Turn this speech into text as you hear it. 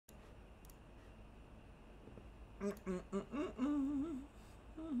Oh,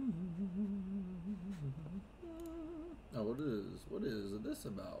 what is this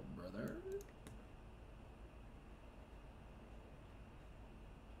about, brother?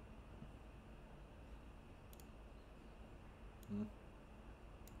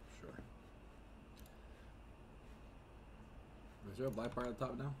 Sure. Is there a black part at the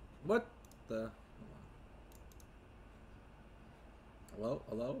top now? What the? Hello,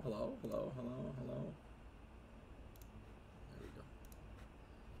 hello, hello, hello, hello, hello. There we go.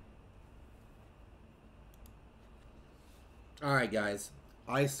 All right, guys.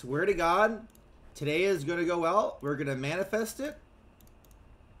 I swear to God, today is gonna go well. We're gonna manifest it.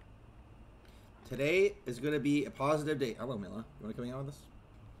 Today is gonna be a positive day. Hello, Mila. You wanna come out with us?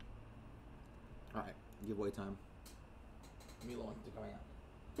 All right, giveaway time. Mila wants to come out.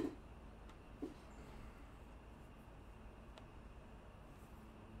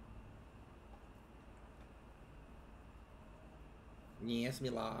 Yes,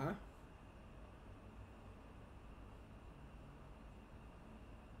 Mila.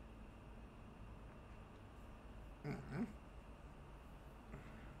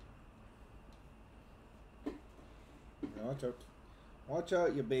 Watch out! Watch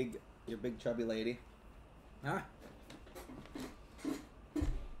out, you big chubby lady. Huh?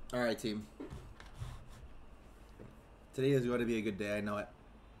 All right, team. Today is going to be a good day. I know it.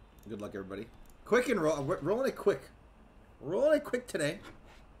 Good luck, everybody. Quick and roll. We're rolling it quick. Rolling it quick today.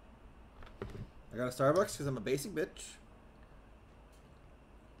 I got a Starbucks because I'm a basic bitch.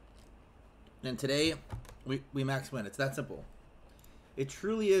 And today, we max win. It's that simple. It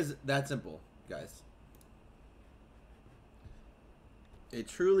truly is that simple, guys. It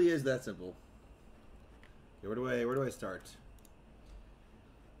truly is that simple. Okay, where do I start?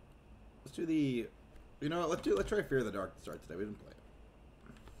 Let's do the, you know, let's try Fear of the Dark to start today. We didn't play it.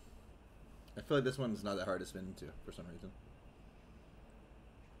 I feel like this one's not that hard to spin into for some reason.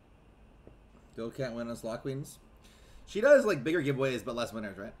 Bill can't win us Lock Queens. She does like bigger giveaways but less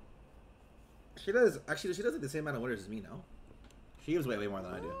winners, right? She does actually. She does like the same amount of winners as me now. She gives way more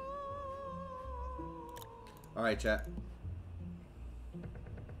than I do. All right, chat.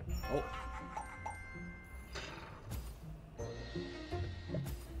 Oh.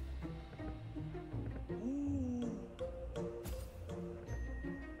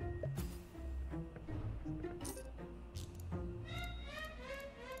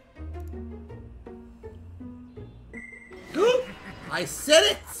 I said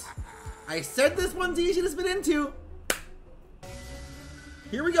it! I said this one's easy to spin into.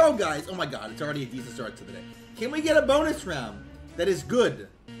 Here we go, guys. Oh my god, it's already a decent start to the day. Can we get a bonus round that is good?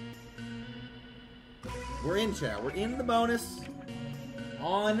 We're in, chat. We're in the bonus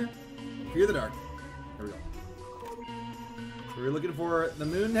on Fear the Dark. Here we go. We're looking for the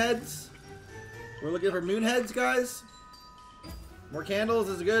moon heads. We're looking for moon heads, guys. More candles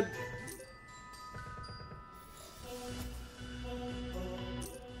is good.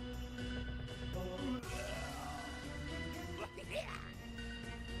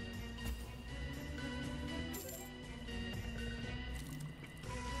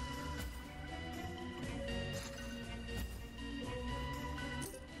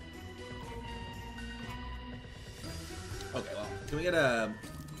 Okay, well, can we get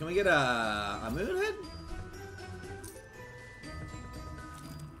a moon head?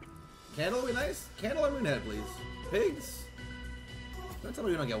 Candle would be nice. Candle or moon head, please. Pigs. Don't tell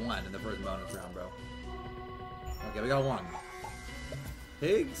me we don't get one in the first bonus round, bro. Okay, we got one.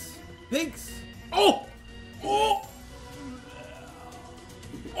 Pigs. Pigs. Oh! Oh!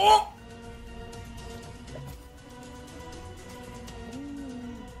 Oh!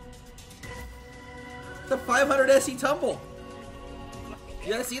 The 500 SE tumble.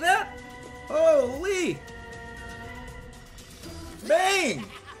 You guys see that? Holy! Bang!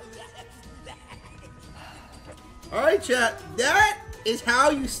 Alright, chat. That is how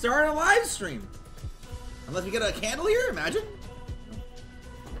you start a live stream. Unless we get a candle here, imagine.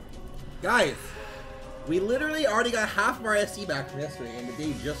 Guys, we literally already got half of our SC back from yesterday, and the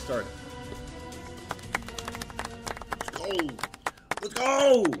day just started. Let's go! Let's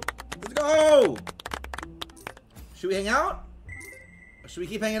go! Let's go! Should we hang out? Should we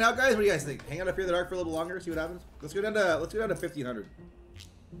keep hanging out, guys? What do you guys think? Hang out up here in the dark for a little longer, see what happens. Let's go down to 1500.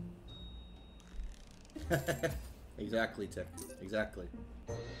 Exactly, Tick. Exactly.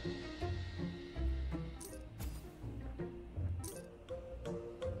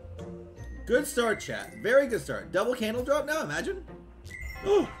 Good start, chat. Very good start. Double candle drop now, imagine.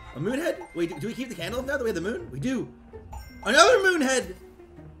 Oh, a moon head? Wait, do we keep the candle now that we have the moon? We do. Another moon head!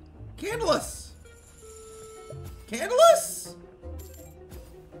 Candleless! Candleless!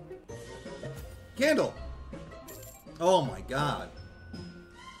 Candle. Oh my god.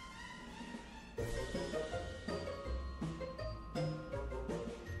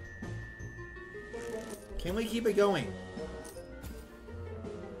 Can we keep it going?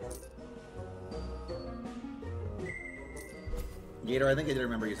 Gator, I think I did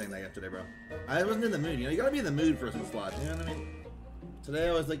remember you saying that yesterday, bro. I wasn't in the mood, you know? You gotta be in the mood for some slots, you know what I mean? Today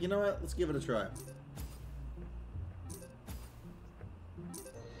I was like, you know what? Let's give it a try.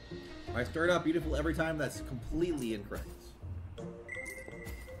 I start out beautiful every time. That's completely incorrect.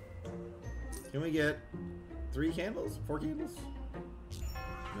 Can we get 3 candles? 4 candles?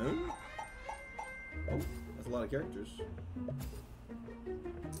 No? Oh, that's a lot of characters.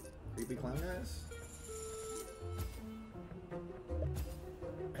 Creepy clown guys?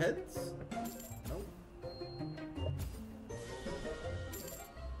 Heads? Nope.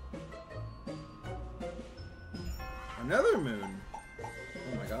 Another moon.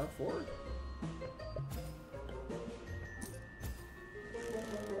 Oh my god, 4?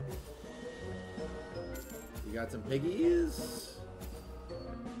 You got some piggies.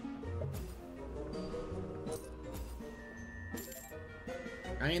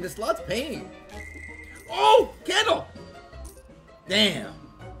 I mean, the slot's paying. Oh! Candle! Damn.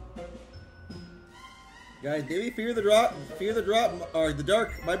 Guys, maybe fear the drop, or the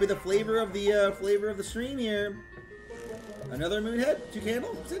dark might be the flavor of the stream here. Another moon head, 2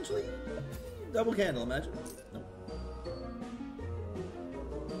 candles potentially, double candle. Imagine. Nope.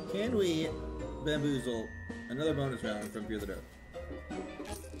 Can we bamboozle another bonus round from Fear the Dark?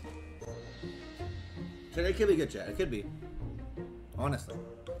 Today could be good, chat. It could be. Honestly.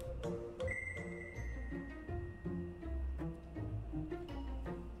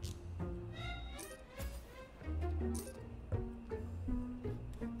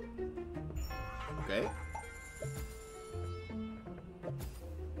 Okay.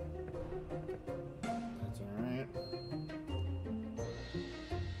 That's alright.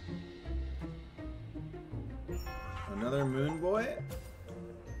 Another moon boy?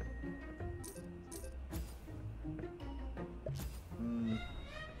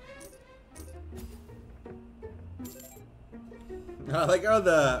 I like how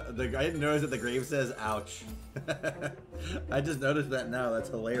I didn't notice that the grave says ouch. I just noticed that now. That's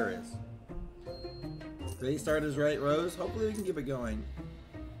hilarious. Great start is right, Rose. Hopefully we can keep it going.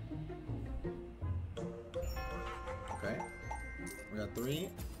 Okay. We got 3.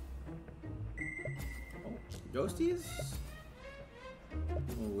 Oh, ghosties?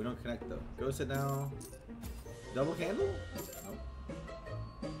 Oh, we don't connect though. Ghosted now. Double candle? Nope.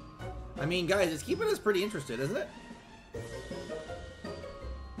 I mean, guys, it's keeping us pretty interested, isn't it?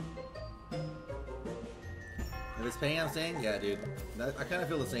 If it's paying, I'm saying? Yeah, dude. I kind of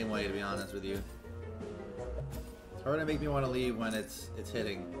feel the same way, to be honest with you. It's hard to make me want to leave when it's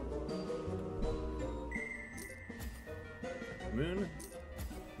hitting. Moon?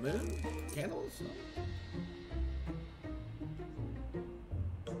 Moon? Candles?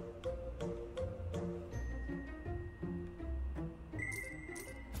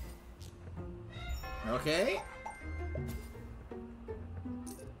 Okay.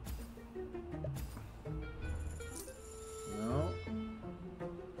 No.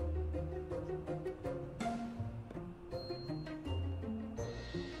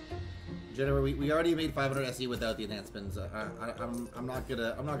 Jennifer, we already made 500 SE without the enhancements. I'm not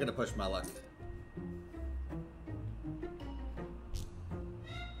gonna push my luck.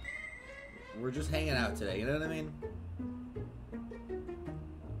 We're just hanging out today, you know what I mean?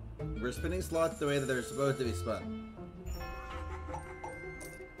 We're spinning slots the way that they're supposed to be spun.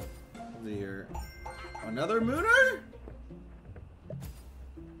 Here. Another mooner?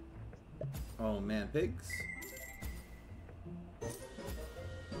 Oh man, pigs.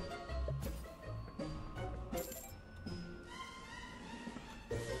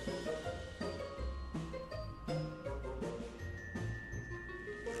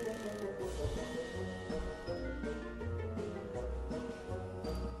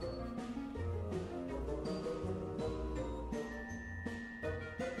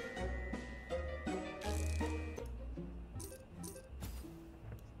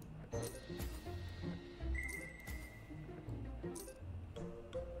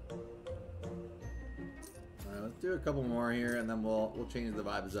 Do a couple more here, and then we'll change the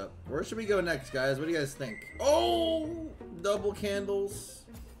vibes up. Where should we go next, guys? What do you guys think? Oh, double candles.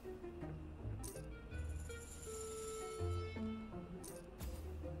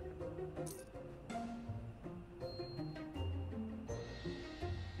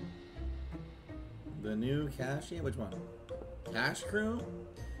 The new Cash? Which one? Cash Crew?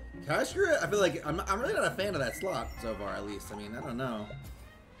 Cash Crew? I feel like I'm really not a fan of that slot so far, at least. I mean, I don't know.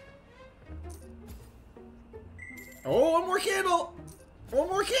 Oh, one more candle! One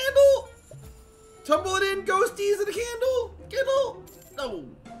more candle! Tumble it in, ghosties, and a candle! Candle! No!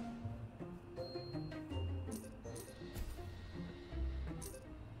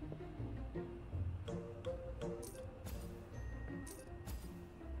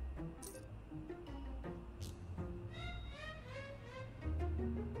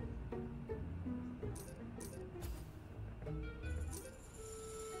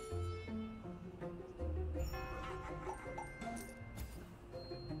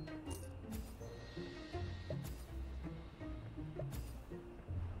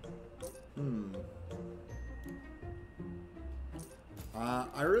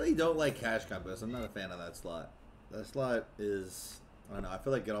 I really don't like Cash Compass. I'm not a fan of that slot. That slot is, I don't know, I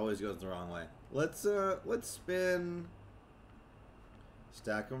feel like it always goes the wrong way. Let's spin,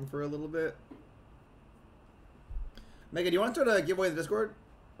 stack them for a little bit. Megan, do you want to try to give away the Discord?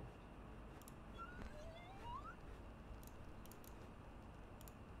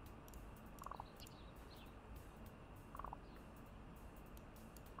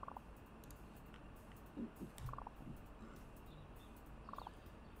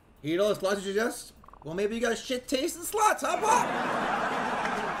 You know the slots you suggest? Well, maybe you got shit taste in slots, huh, Pop?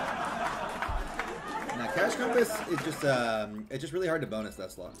 Now, Cash Compass is just, it's just really hard to bonus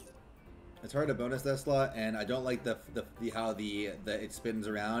that slot. It's hard to bonus that slot, and I don't like how it spins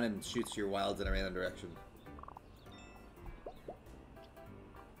around and shoots your wilds in a random direction.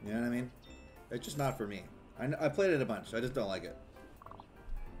 You know what I mean? It's just not for me. I played it a bunch, so I just don't like it.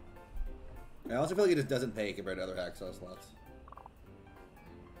 I also feel like it just doesn't pay compared to other hacksaw slots.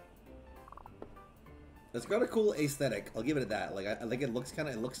 It's got a cool aesthetic. I'll give it that. Like I like it looks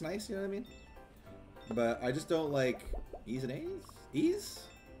nice. You know what I mean? But I just don't like E's and A's. E's?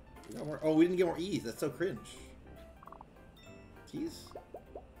 We got more, oh, we didn't get more E's. That's so cringe. T's?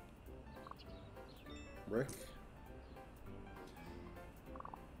 Brick.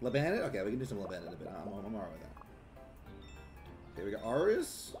 La Bandit? Okay, we can do some La Bandit a bit. I'm alright with that. Okay, we got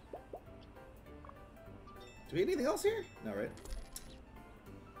R's. Do we get anything else here? No, right?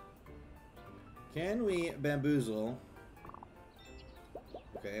 Can we bamboozle?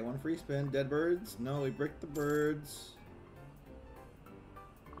 Okay, one free spin. Dead birds? No, we bricked the birds.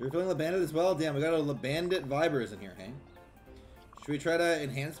 You're feeling La Bandit as well? Damn, we got a La Bandit Vibers in here, hey? Should we try to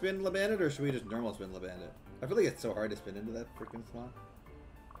enhance spin La Bandit, or should we just normal spin La Bandit? I feel like it's so hard to spin into that freaking slot.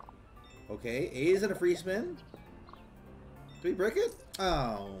 Okay, A's and a free spin. Do we brick it?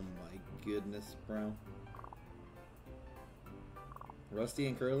 Oh my goodness, bro. Rusty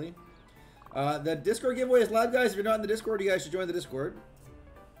and Curly. The Discord giveaway is live, guys. If you're not in the Discord, you guys should join the Discord.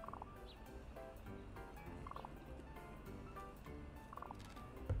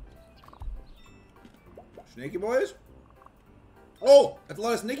 Snaky boys? Oh, that's a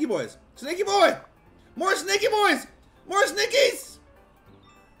lot of snaky boys. Snaky boy! More snaky boys! More snickies!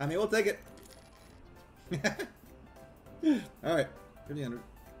 I mean, we'll take it. Alright, 1500.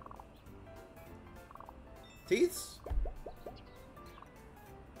 Teeths?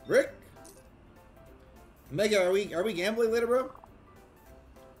 Brick? Mega, are we gambling later, bro?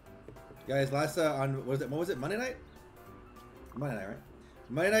 Guys, last on what was it? Monday night? Monday night, right?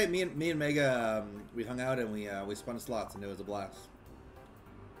 Monday night, me and Mega, we hung out and we spun slots and it was a blast.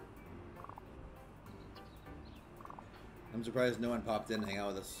 I'm surprised no one popped in to hang out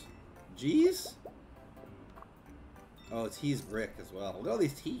with us. G's? Oh, T's brick as well. Look at all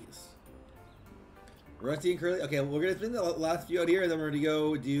these T's. Rusty and Curly. Okay, we're gonna spin the last few out here, and then we're gonna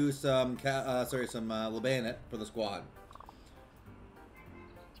go do some La Bandit for the squad.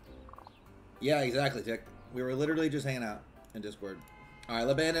 Yeah, exactly, Tick. We were literally just hanging out in Discord. All right,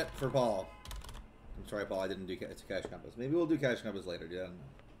 La Bandit for Paul. I'm sorry, Paul. I didn't do Cash Compass. Maybe we'll do Cash Compass later, dude.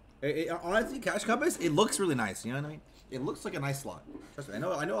 Honestly, Cash Compass, it looks really nice. You know what I mean? It looks like a nice slot. Trust me, I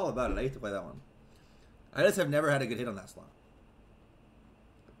know all about it. I used to play that one. I just have never had a good hit on that slot.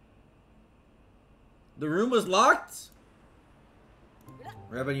 The room was locked?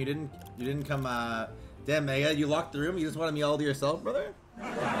 Revan, you didn't come, damn, Mega, you locked the room? You just wanted me all to yourself, brother?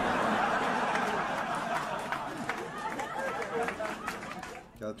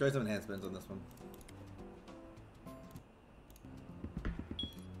 Okay, let's try some enhancements on this one.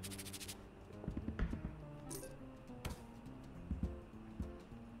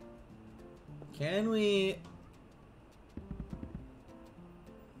 Can we...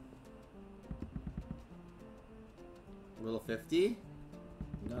 Little 50?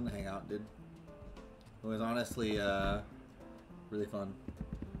 I'm down to hang out, dude. It was honestly really fun.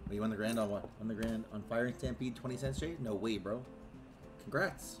 Oh, you won the grand on what? Won the grand on Fire and Stampede 20 cents straight? No way, bro.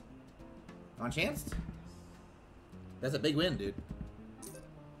 Congrats. On chance? That's a big win, dude.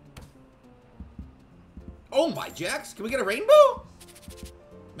 Oh my Jax, can we get a rainbow?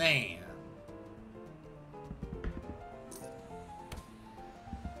 Man.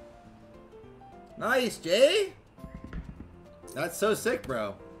 Nice, Jay. That's so sick,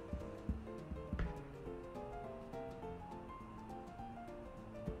 bro.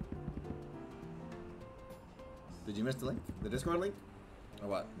 Did you miss the link? The Discord link? Or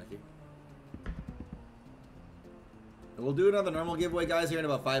what, Nikki? We'll do another normal giveaway, guys, here in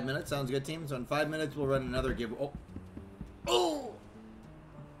about 5 minutes. Sounds good, team. So in 5 minutes, we'll run another giveaway. Oh!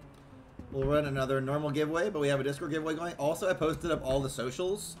 We'll run another normal giveaway, but we have a Discord giveaway going. Also, I posted up all the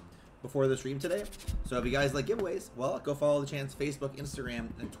socials before the stream today. So if you guys like giveaways, well, go follow the channel's Facebook, Instagram,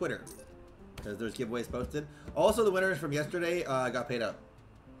 and Twitter, because there's giveaways posted. Also, the winners from yesterday got paid up.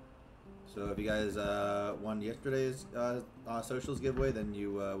 So if you guys won yesterday's socials giveaway, then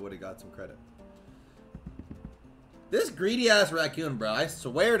you would have got some credit. This greedy ass raccoon, bro, I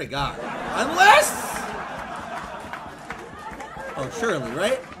swear to God. Unless... Oh, surely,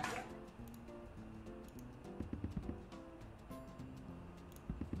 right?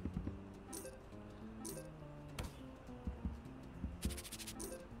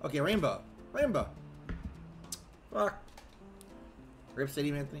 Okay, rainbow. Rainbow. Fuck. Rip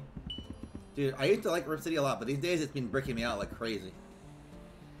City, Anthony. Dude, I used to like Rip City a lot, but these days it's been bricking me out like crazy.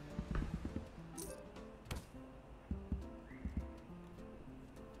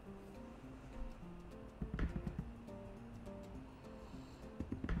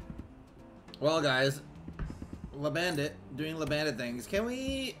 Well, guys, La Bandit, doing La Bandit things. Can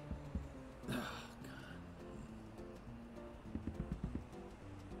we... Oh, God.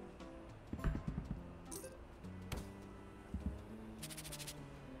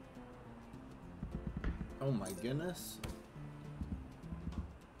 Oh, my goodness.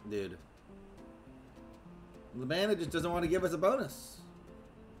 Dude. La Bandit just doesn't want to give us a bonus.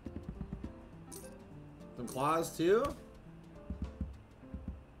 Some claws, too?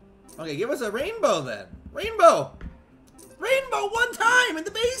 Okay, give us a rainbow then. Rainbow! Rainbow one time in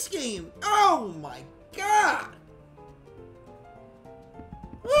the base game! Oh my God!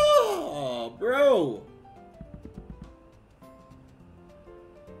 Oh, bro!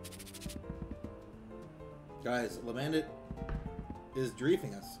 Guys, La Bandit is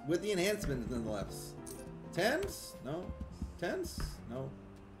dreifing us with the enhancements nonetheless. 10s? No. 10s? No.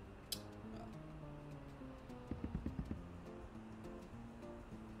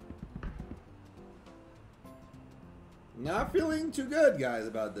 Not feeling too good, guys,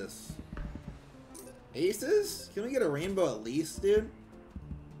 about this. Aces? Can we get a rainbow at least, dude?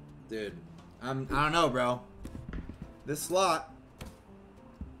 Dude, I don't know, bro. This slot.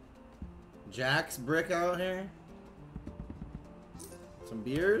 Jack's brick out here. Some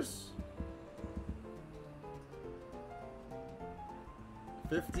beers.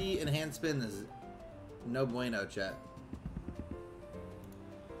 50 and hand spin is no bueno, chat.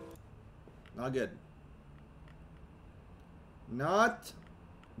 Not good. Not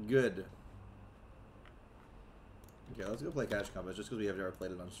good. Okay, let's go play Cash Compass just because we have never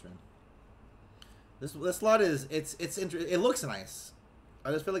played it on stream. This slot is it looks nice.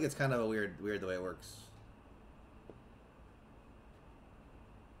 I just feel like it's kind of a weird the way it works.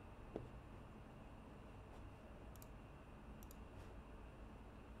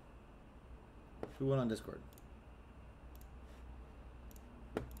 Who won on Discord?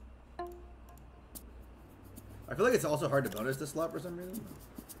 I feel like it's also hard to bonus this slot for some reason.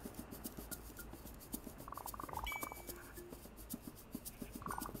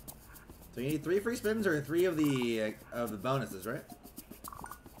 So you need 3 free spins or 3 of the bonuses, right?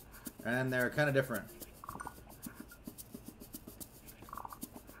 And they're kind of different.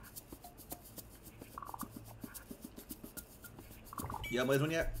 Yeah, plays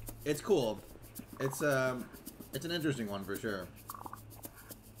one yet? It's cool. It's an interesting one for sure.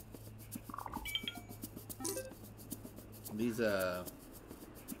 These, dude.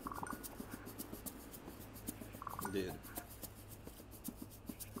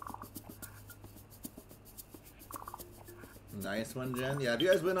 Nice one, Jen. Yeah, if you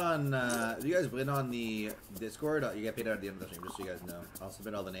guys win on, the Discord, you get paid out at the end of the stream, just so you guys know. I'll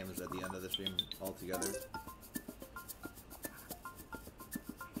submit all the names at the end of the stream all together.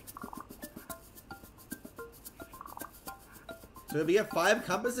 So if you get 5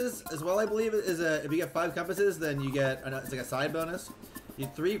 compasses as well, I believe is if you get 5 compasses, then you get it's like a side bonus. You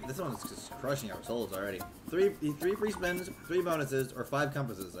 3. This one's just crushing our souls already. 3 free spins, 3 bonuses, or 5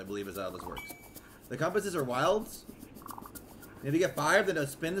 compasses. I believe is how this works. The compasses are wilds. And if you get 5, then it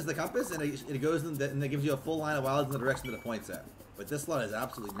spins the compass and it goes in and it gives you a full line of wilds in the direction that it points at. But this slot is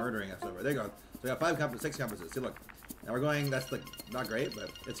absolutely murdering us over. There you go. So we got 5 compasses, 6 compasses. See, look. Now we're going. That's like not great, but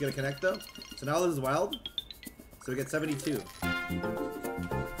it's gonna connect though. So now this is wild. So we get 72. Not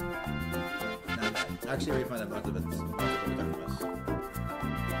bad. Actually, we find a bunch of it.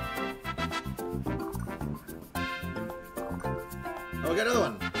 Oh, we got another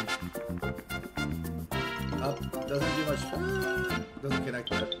one. Up. Doesn't do much. Doesn't connect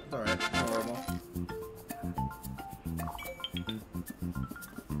with it. It's alright. Not horrible.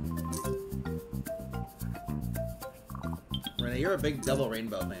 Renee, you're a big double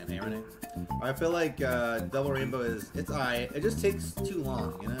rainbow fan, hey Renee? I feel like double rainbow is, it's alright. It just takes too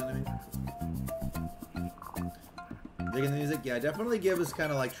long, you know what I mean? Digging the music? Yeah, definitely give us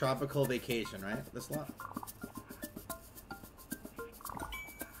kind of like tropical vacation, right? This lot.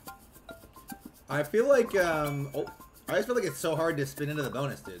 I feel like, oh, I just feel like it's so hard to spin into the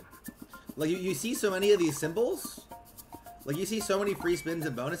bonus, dude. Like, you see so many of these symbols. Like, you see so many free spins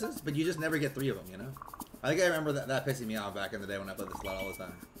and bonuses, but you just never get 3 of them, you know? I think I remember that pissing me off back in the day when I played this slot all the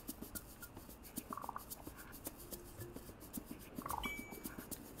time.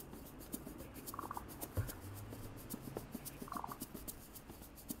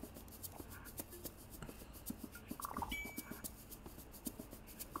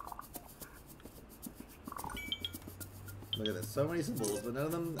 Look at this. So many symbols, but none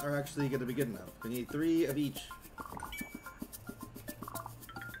of them are actually going to be good enough. We need 3 of each.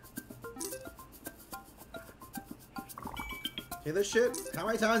 Okay, this shit. How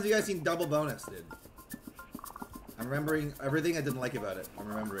many times have you guys seen double bonus, dude? I'm remembering everything I didn't like about it. I'm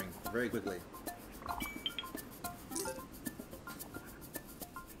remembering very quickly.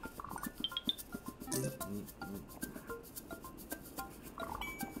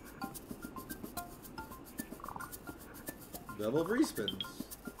 Double free spins.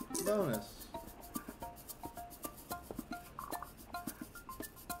 Bonus.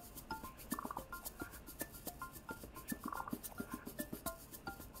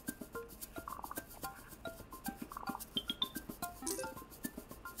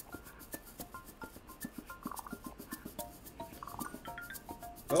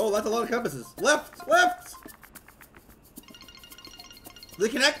 Oh, that's a lot of compasses. Left! Left! Does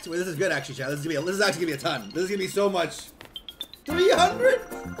it connect? Wait, this is good actually, chat. This is actually gonna be a ton. This is gonna be so much. 300?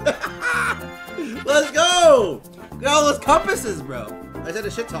 Let's go! Look at all those compasses, bro. I said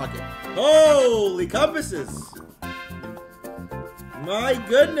a shit talking. Holy compasses! My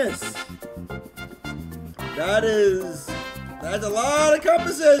goodness. That's a lot of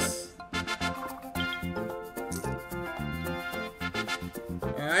compasses.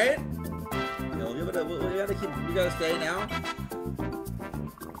 Alright. We gotta stay now.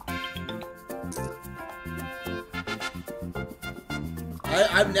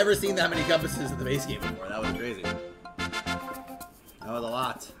 I've never seen that many compasses in the base game before. That was crazy. That was a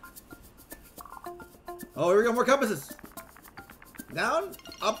lot. Oh, here we go. More compasses. Down.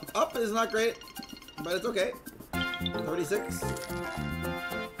 Up is not great, but it's okay. 36.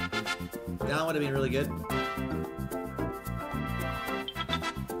 Down would have been really good.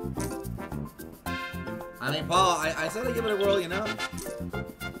 I mean, Paul, I said I'd give it a whirl, you know?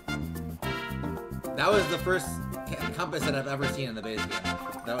 That was the first compass that I've ever seen in the base game.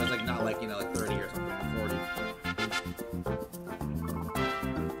 That was like not like, you know, like 30 or something,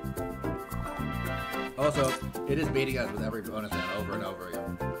 40. Also, it is baiting us with every bonus round over and over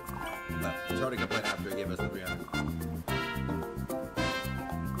again. But it's hard to complain after he gave us the 300.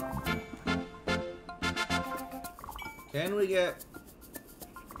 Can we get...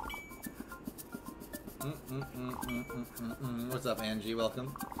 What's up, Angie?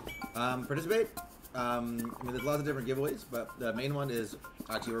 Welcome. Participate. I mean, there's lots of different giveaways, but the main one is...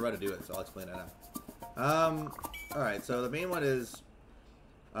 Actually, we're about to do it, so I'll explain it now. Alright, so the main one is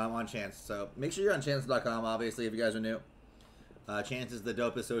on Chance. So make sure you're on chance.com, obviously, if you guys are new. Chance is the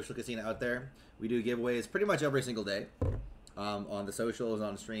dopest social casino out there. We do giveaways pretty much every single day. On the socials,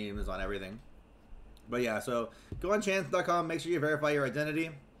 on streams, on everything. But yeah, so go on chance.com, make sure you verify your identity.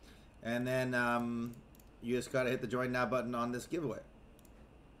 And then you just gotta hit the join now button on this giveaway.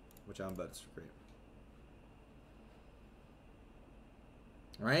 Which I'm about to create.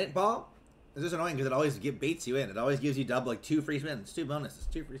 Right, Paul? It's just annoying because it always baits you in. It always gives you double, like 2 free spins, 2 bonuses,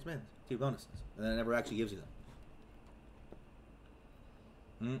 2 free spins, 2 bonuses. And then it never actually gives you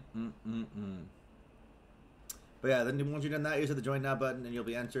them. But yeah, then once you've done that, you just hit the join now button and you'll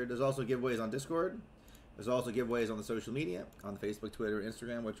be entered. There's also giveaways on Discord. There's also giveaways on the social media, on Facebook, Twitter,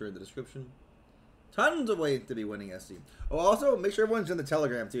 Instagram, which are in the description. Tons of ways to be winning SC. Oh, also, make sure everyone's in the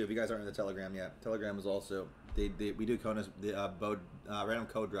Telegram, too, if you guys aren't in the Telegram yet. Telegram is also... we do random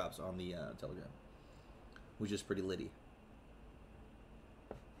code drops on the Telegram, which is pretty litty.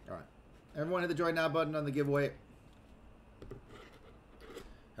 Alright. Everyone hit the join now button on the giveaway.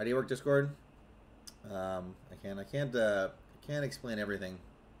 How do you work Discord? I can't explain everything.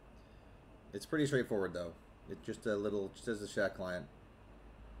 It's pretty straightforward though. It's just a little, just as a chat client.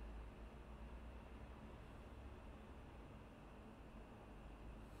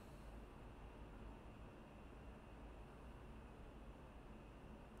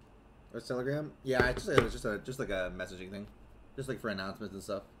 What's Telegram? Yeah, it was just like a messaging thing, just like for announcements and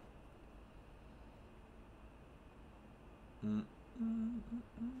stuff.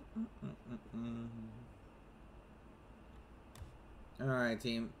 All right,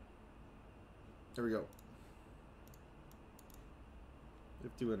 team. There we go.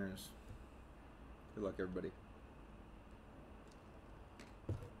 50 winners. Good luck, everybody.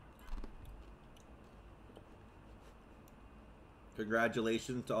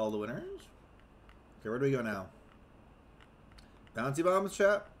 Congratulations to all the winners. Okay, where do we go now? Bouncy bombs,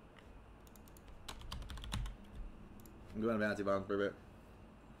 chat. I'm going to bouncy bombs for a bit.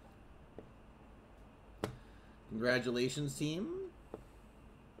 Congratulations, team.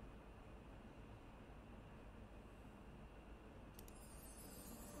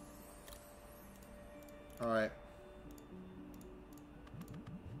 All right.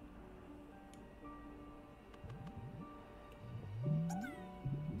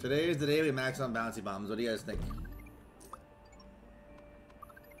 Today is the day we max on bouncy bombs. What do you guys think?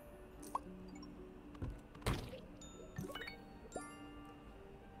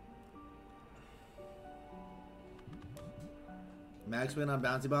 Max win on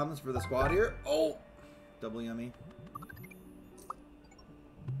bouncy bombs for the squad here. Oh, double yummy.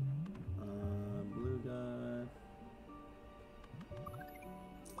 Blue guy.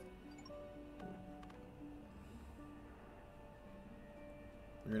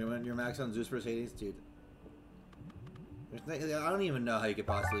 You're gonna win your max on Zeus vs Hades, dude. I don't even know how you could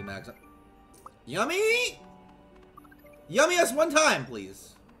possibly max on. Yummy! Yummy us one time,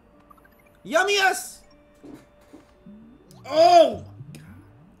 please. Yummy us! Oh! God.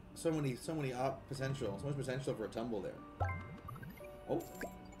 So many potential. So much potential for a tumble there. Oh.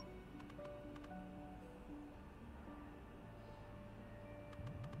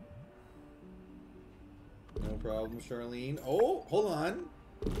 No problem, Charlene. Oh, hold on.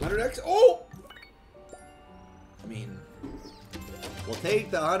 100x. Oh! I mean, we'll take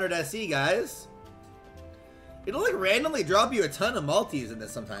the 100 SE, guys. It'll like randomly drop you a ton of multis in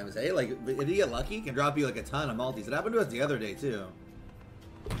this sometimes, eh? Like, if you get lucky, it can drop you like a ton of multis. It happened to us the other day, too.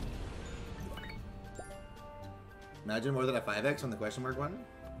 Imagine more than a 5x on the question mark one.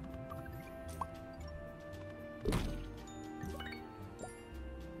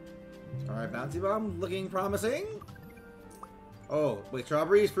 Alright, bouncy bomb looking promising. Oh, wait,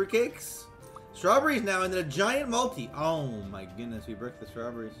 strawberries, fruitcakes? Strawberries now and then a giant multi. Oh my goodness, we bricked the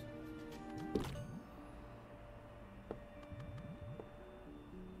strawberries.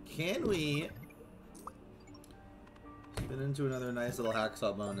 Can we spin into another nice little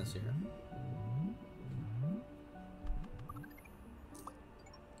hacksaw bonus here?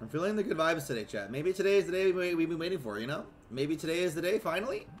 I'm feeling the good vibes today, chat. Maybe today is the day we've been waiting for, you know? Maybe today is the day,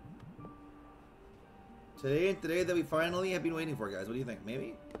 finally? Today and today that we finally have been waiting for, guys. What do you think?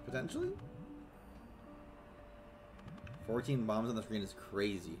 Maybe? Potentially? 14 bombs on the screen is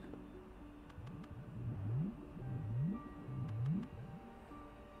crazy.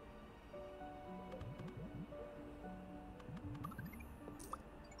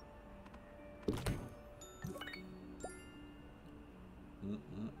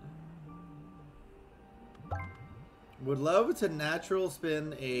 Would love to natural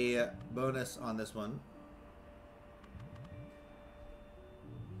spin a bonus on this one.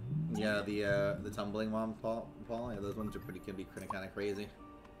 Yeah, the tumbling one, Paul. Yeah, those ones are can be kind of crazy.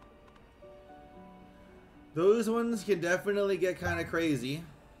 Those ones can definitely get kind of crazy.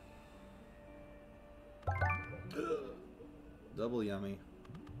 Double yummy.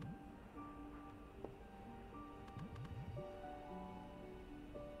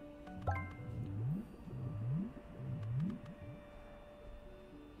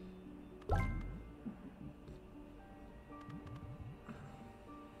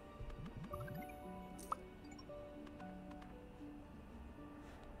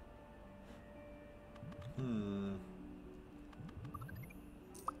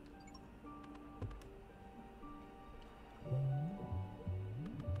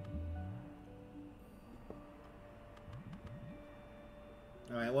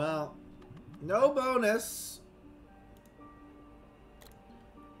 Alright, well, no bonus.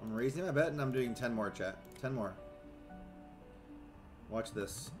 I'm raising my bet and I'm doing 10 more, chat. 10 more. Watch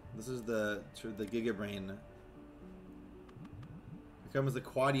this. This is the Giga Brain. Here comes the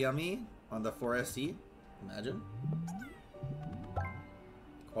Quad Yummy on the 4SC. Imagine.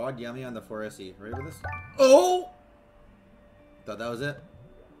 Quad yummy on the 4SE. Ready for this? Oh! Thought that was it.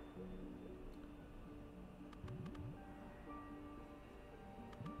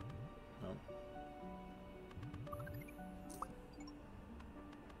 No.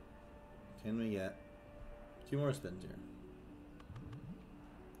 Can we get 2 more spins here?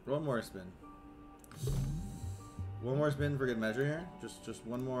 1 more spin. 1 more spin for good measure here. Just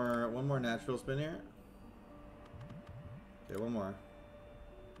one more natural spin here. Okay, 1 more.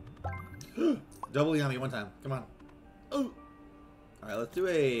 Double yummy 1 time. Come on. Oh. All right, let's do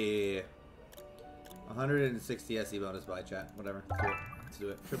a 160 SE bonus buy chat. Whatever. Let's do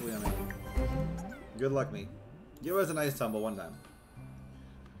it. Triple yummy. Good luck, me. Give us a nice tumble 1 time.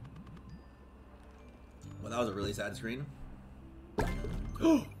 Well, that was a really sad screen.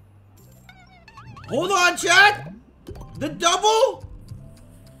 Hold on, chat. The double.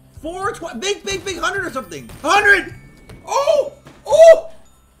 420. Big 100 or something. 100. Oh. Oh.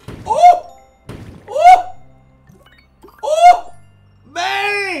 Oh. Oh. Oh.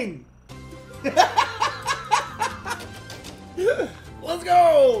 Bang. Let's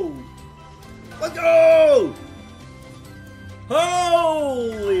go. Let's go.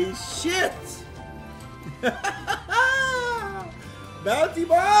 Holy shit. Bounty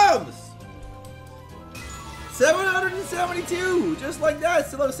bombs. 772, just like that.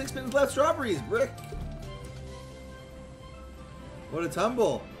 Still have 6 spins left. Strawberries, brick. What a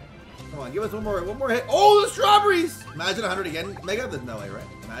tumble! Come on, give us one more hit. Oh, the strawberries! Imagine 100 again. Mega, there's no way, right?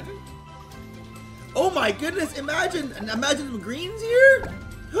 Imagine. Oh my goodness! Imagine some greens here.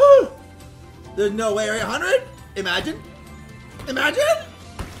 There's no way, right? 100? Imagine. Imagine.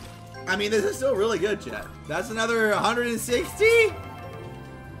 I mean, this is still really good, chat. That's another 160.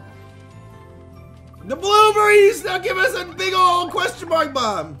 The blueberries now give us a big old question mark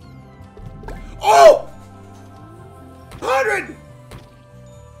bomb. Oh! 100!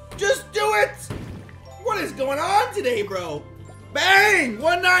 Just do it! What is going on today, bro? Bang!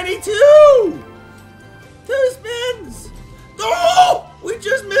 192! 2 spins! Oh! We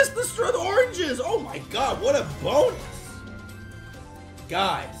just missed the oranges! Oh my god, what a bonus!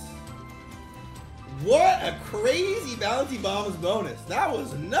 Guys. What a crazy Bounty Bombs bonus. That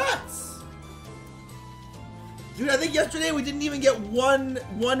was nuts! Dude, I think yesterday we didn't even get one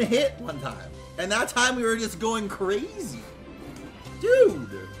hit 1 time. And that time we were just going crazy.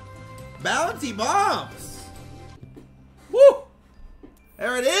 Dude. Bounty Bombs. Woo.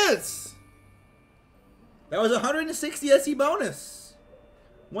 There it is. That was 160 SE bonus.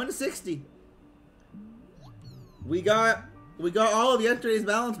 160. We got all of yesterday's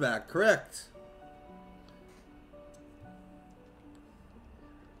balance back. Correct.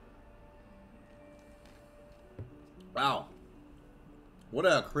 Wow. What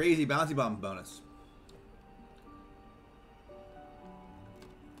a crazy Bounty Bomb bonus.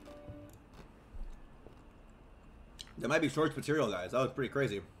 That might be shorts material, guys. That was pretty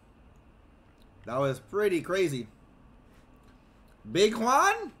crazy. That was pretty crazy. Big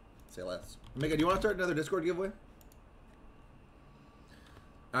Juan? Say less. Mega, do you want to start another Discord giveaway?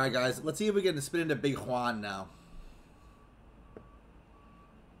 Alright, guys. Let's see if we can spin into Big Juan now.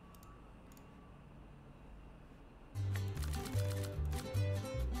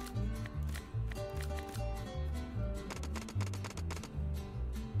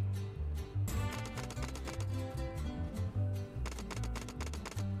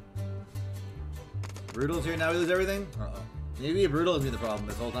 Brutal's here, now we lose everything? Uh-oh. Maybe Brutal has been the problem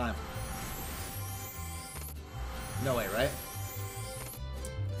this whole time. No way, right?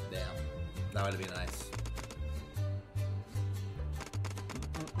 Damn. That would have been nice.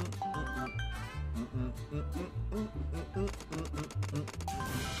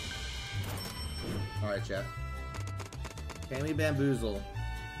 Alright, chat. Can we bamboozle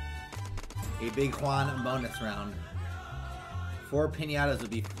a Big Juan bonus round? 4 pinatas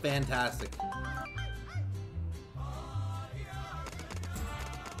would be fantastic.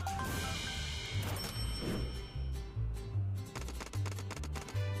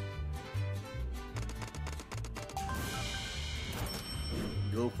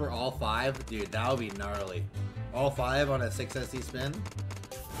 Go for all 5? Dude, that would be gnarly. All 5 on a 6 SC spin?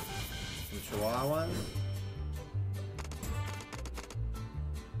 Some Chihuahuas?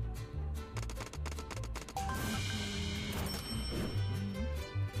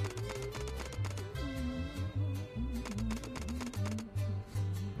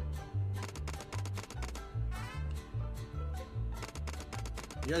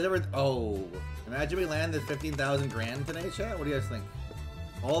 You guys ever... Oh. Imagine we land this 15,000 grand today, chat? What do you guys think?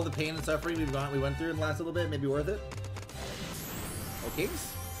 All the pain and suffering we went through in the last little bit, maybe worth it? Okay.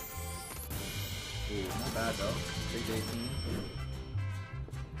 Ooh, not bad though. 618.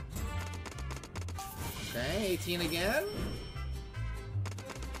 Okay, 18 again.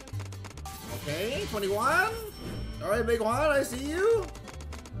 Okay, 21. Alright, Big Juan, I see you.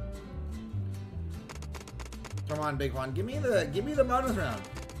 Come on, Big Juan, give me the bonus round.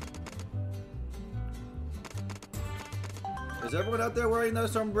 Is everyone out there wearing their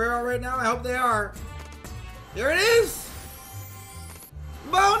sombrero right now? I hope they are. There it is!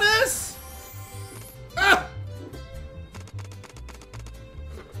 Bonus! Ah!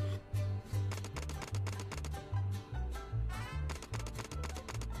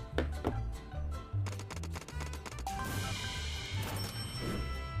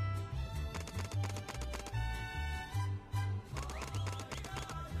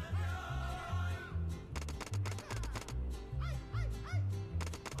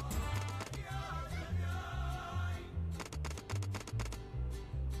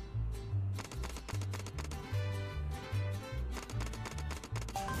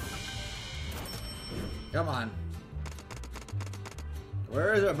 Come on.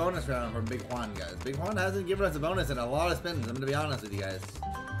 Where is our bonus round from Big Juan, guys? Big Juan hasn't given us a bonus in a lot of spins. I'm gonna be honest with you guys.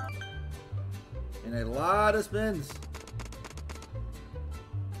 In a lot of spins.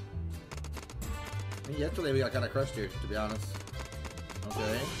 I think yesterday we got kind of crushed here, to be honest.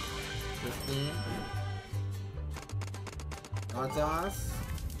 Okay. 15. Hot sauce.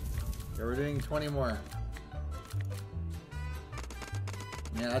 Okay, we're doing 20 more.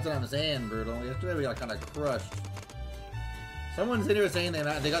 Yeah, that's what I'm saying, Brutal. Yesterday we got kind of crushed. Someone's in here saying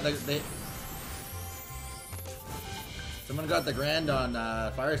someone got the grand on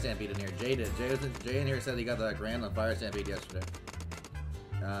Fire Stampede in here. Jay did. Jay in here said he got the grand on Fire Stampede yesterday.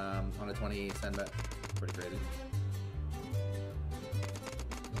 On a 20-cent bet. Pretty crazy.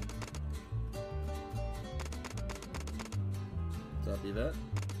 What's up, Yvette?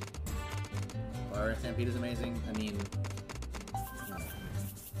 Fire Stampede is amazing. I mean,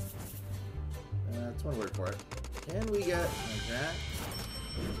 that's one word for it. Can we get like that?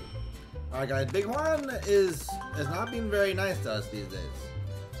 Alright guys, Big Juan has not been very nice to us these days.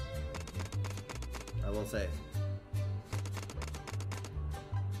 I will say.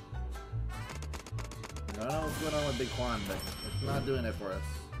 I don't know what's going on with Big Juan, but it's not doing it for us.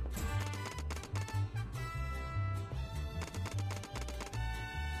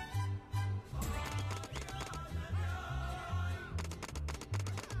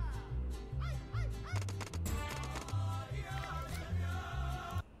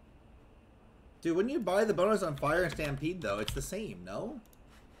 Dude, when you buy the bonus on Fire and Stampede, though, it's the same, no?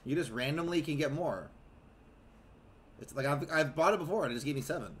 You just randomly can get more. It's like, I've bought it before, and it just gave me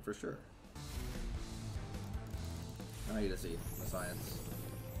 7, for sure. I need to see the science.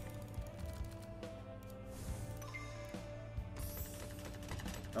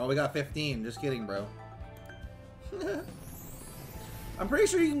 Oh, we got 15. Just kidding, bro. I'm pretty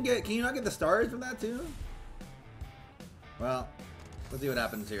sure you can get... Can you not get the stars from that, too? Well, let's see what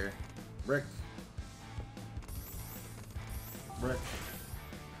happens here. Brick. Brick.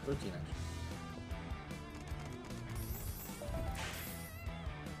 13, actually.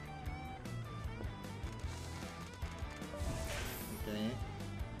 Okay.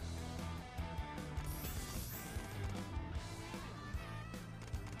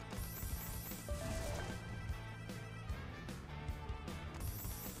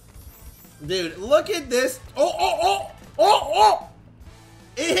 Dude, look at this. Oh!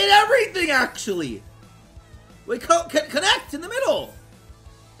 It hit everything, actually. We connect in the middle.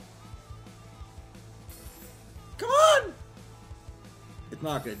 Come on. It's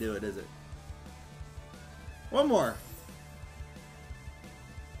not going to do it, is it? One more.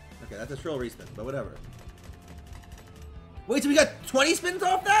 Okay, that's a trill respin, but whatever. Wait, so we got 20 spins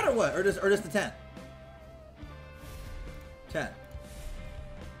off that, or what? Or just the 10? 10.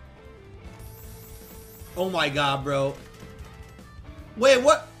 Oh my god, bro. Wait,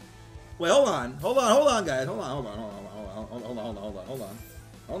 what? Wait, hold on, guys. Hold on.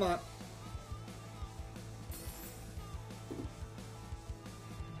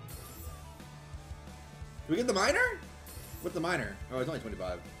 Do we get the minor? What's the minor? Oh, it's only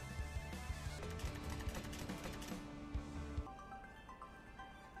 25.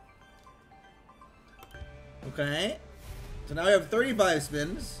 Okay. So now we have 35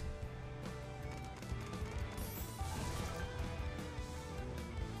 spins.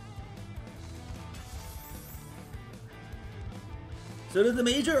 So does the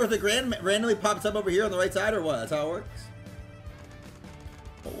major or the grand randomly pops up over here on the right side, or what? That's how it works?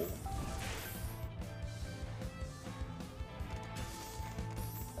 Oh.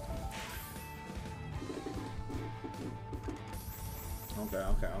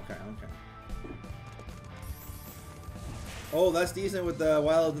 Okay. Oh, that's decent with the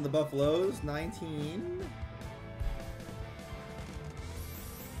Wilds and the Buffaloes. 19.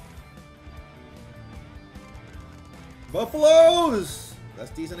 Buffaloes!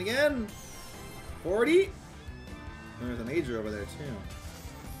 That's decent again. 40. There's a major over there, too.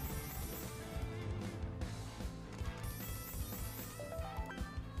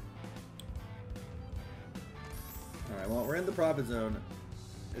 Alright, well, we're in the profit zone.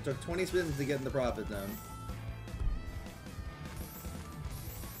 It took 20 spins to get in the profit zone.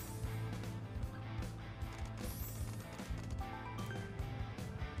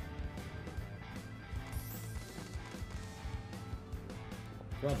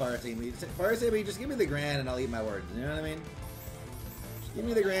 Come on, Fire Saber. Fire Saber, just give me the grand and I'll eat my words. You know what I mean? Just give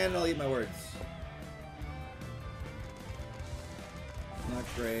me the grand and I'll eat my words. Not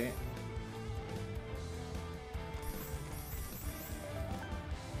great.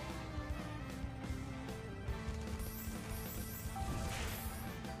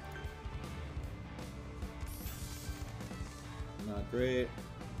 Not great.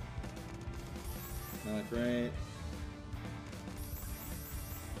 Not great.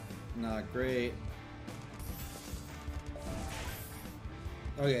 Not great.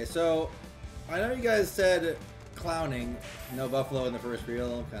 Okay, so I know you guys said clowning, no Buffalo in the first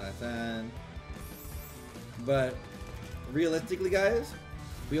reel, kind of sad. But realistically, guys,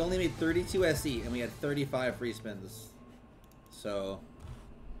 we only made 32 SE and we had 35 free spins. So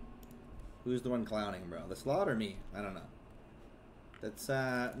who's the one clowning, bro? The slot or me? I don't know. That's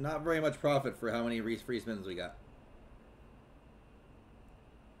not very much profit for how many free spins we got.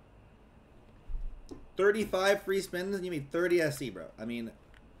 35 free spins and you made 30 SC, bro. I mean,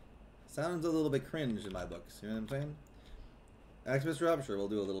 sounds a little bit cringe in my books. You know what I'm saying? Xmas drop? Sure, we'll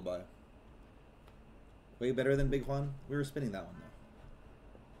do a little buy. Way better than Big Juan. We were spinning that one,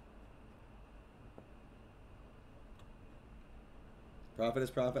 though. Profit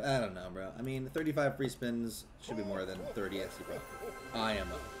is profit? I don't know, bro. I mean, 35 free spins should be more than 30 SC profit.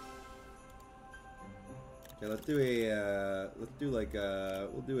 IMO. Okay, let's do a,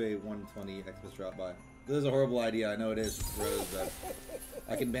 we'll do a 120 Xmas drop by. This is a horrible idea, I know it is, Rose, but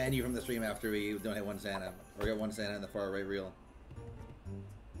I can ban you from the stream after we don't hit one Santa, or get one Santa in the far right reel.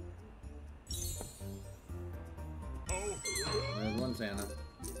 There's one Santa.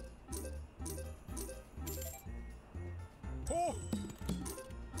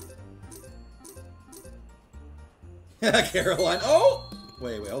 Caroline. Oh!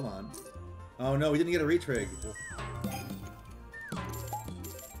 Wait, hold on. Oh no, we didn't get a retrig.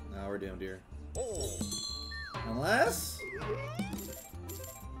 Now we're doomed here. Unless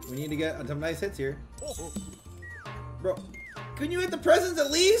we need to get some nice hits here. Bro, couldn't you hit the presents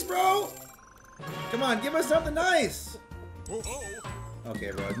at least, bro? Come on, give us something nice.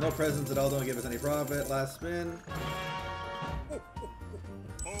 Okay, bro, no presents at all. Don't give us any profit. Last spin.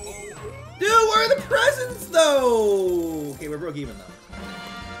 Dude, where are the presents, though? Okay, we're broke even, though.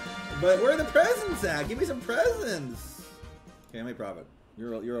 But where are the presents at? Give me some presents. Okay, I made profit.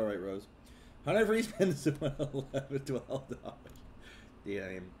 You're all right, Rose. 100 free spins to 11, $12. Yeah, I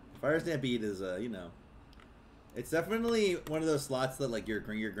mean, Fire Stampede is, you know, it's definitely one of those slots that, like, your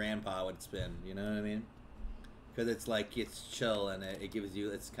grandpa would spin. You know what I mean? Because it's, like, it's chill and it gives you,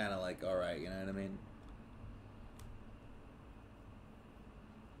 it's kind of like, all right, you know what I mean?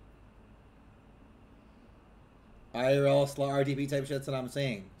 IRL slot RTP type shit's what I'm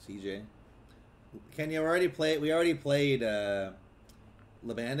saying, CJ. Kenya, we already played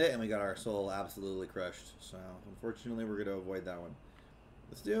La Bandit and we got our soul absolutely crushed. So unfortunately we're gonna avoid that one.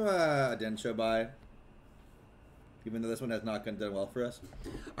 Let's do a Densho buy. Even though this one has not done well for us.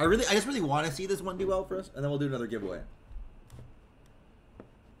 I just really want to see this one do well for us, and then we'll do another giveaway.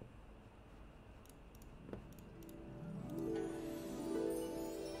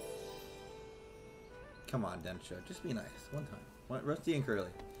 Come on, Densho. Just be nice. One time. Rusty and Curly.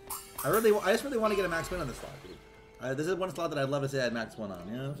 I just really want to get a max win on this slot, dude. This is one slot that I'd love to say I had max win on.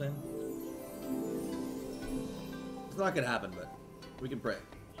 You know what I'm saying? It's not going to happen, but we can pray.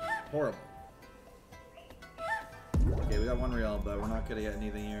 Horrible. Okay, we got one reel, but we're not going to get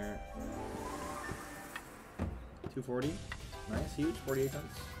anything here. 240. Nice, huge. 48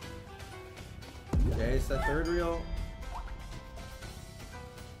 cents. Okay, it's that third reel.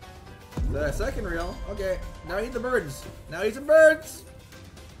 The second reel. Okay, now eat the birds. Now eat some birds.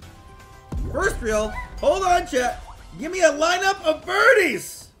 First reel. Hold on, chat. Give me a lineup of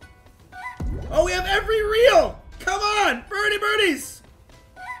birdies. Oh, we have every reel. Come on, birdies.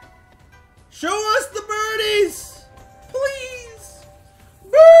 Show us the birdies, please.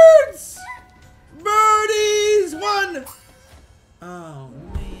 Birds. Birdies. One. Oh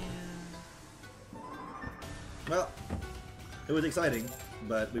man. Well, was exciting,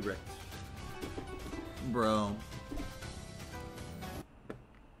 but we bricked. Bro.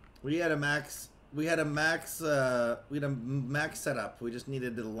 We had a max setup. We just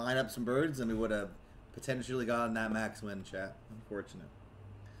needed to line up some birds and we would have potentially gotten that max win, chat. Unfortunate.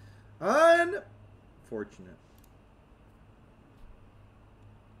 Unfortunate.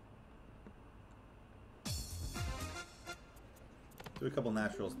 Do a couple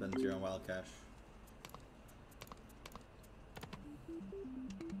natural spins here on Wild Cash.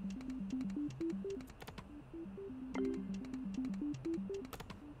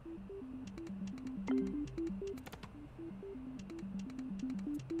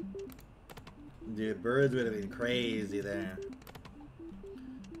 Dude, birds would have been crazy there.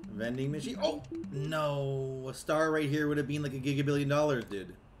 Vending machine. Oh, no. A star right here would have been like $1 gigabillion,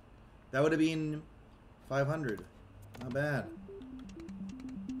 dude. That would have been 500. Not bad.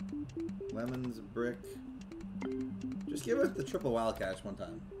 Lemons, brick. Just give us the triple wild cash one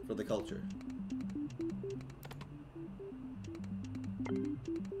time for the culture.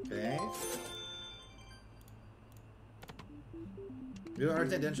 Okay. You don't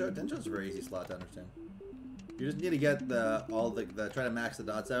understand Densho? Densho's a very easy slot to understand. You just need to get try to max the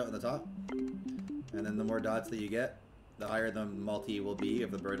dots out on the top. And then the more dots that you get, the higher the multi will be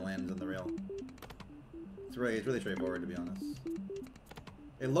if the bird lands on the rail. It's really straightforward, to be honest.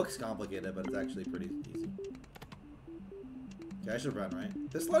 It looks complicated, but it's actually pretty easy. Okay, I should run,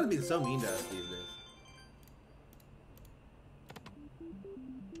 right? This slot has been so mean to us these days.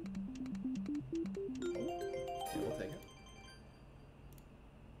 Okay, we'll take it.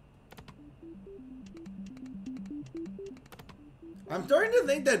 I'm starting to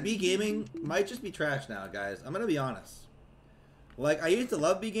think that B Gaming might just be trash now, guys. I'm gonna be honest. Like, I used to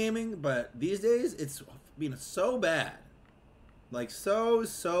love B Gaming, but these days it's been so bad. Like, so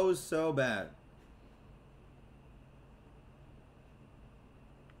bad.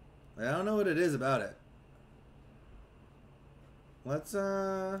 I don't know what it is about it. Let's,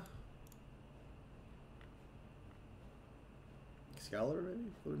 Excalibur,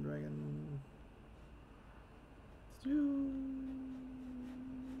 maybe? Floating Dragon. Let's do...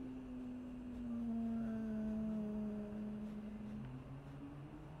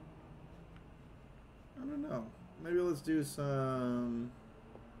 I don't know. Maybe let's do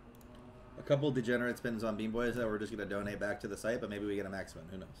a couple degenerate spins on Beam Boys that we're just going to donate back to the site, but maybe we get a max win.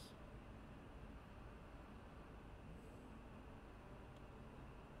 Who knows?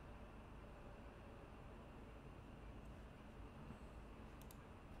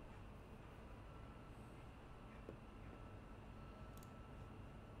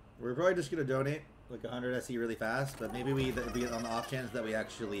 We're probably just going to donate like 100 SE really fast, but maybe we on the off chance that we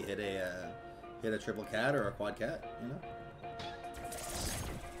actually hit a triple cat or a quad cat, you know?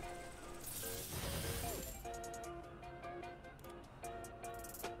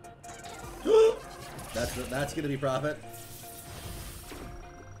 That's gonna be profit.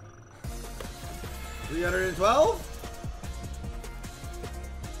 312.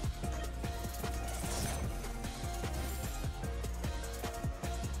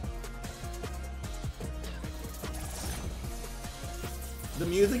 The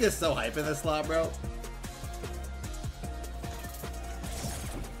music is so hype in this slot, bro.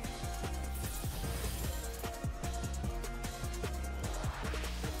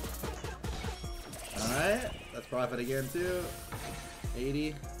 Alright, that's profit again too.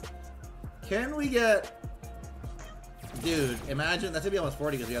 80. Can we get... Dude, imagine, that's gonna be almost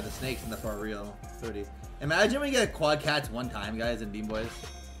 40 because we have the snakes in the far real. 30. Imagine we get quad cats one time, guys, in Beam Boys.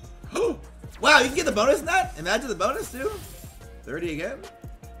 Wow, you can get the bonus in that? Imagine the bonus too. 30 again?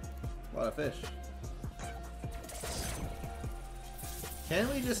 A lot of fish. Can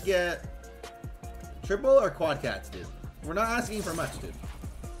we just get triple or quad cats, dude? We're not asking for much, dude.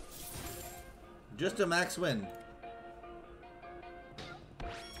 Just a max win.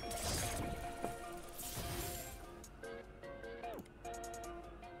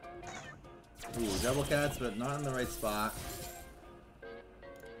 Ooh, double cats, but not in the right spot.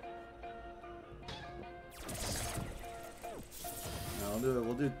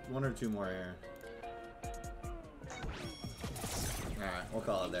 We'll do one or two more here. Alright, we'll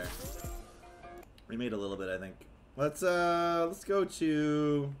call it there. We made a little bit, I think. Let's go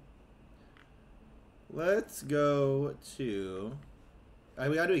to... Let's go to...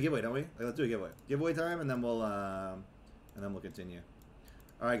 we gotta do a giveaway, don't we? Like, let's do a giveaway. Giveaway time, and then we'll continue.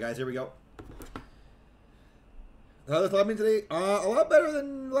 Alright, guys, here we go. How's the clubbing today? A lot better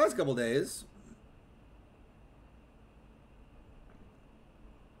than the last couple days.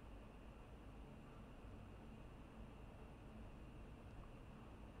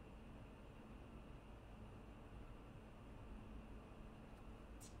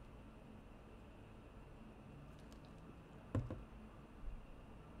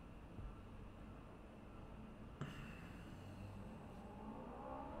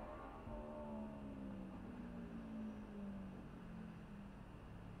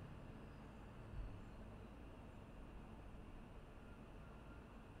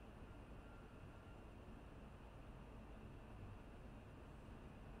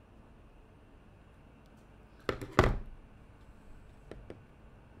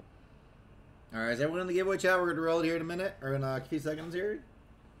 Alright, is everyone in the giveaway chat? We're going to roll it here in a minute, or in a few seconds here.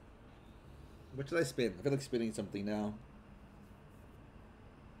 What should I spin? I feel like spinning something now.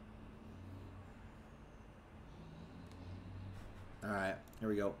 Alright, here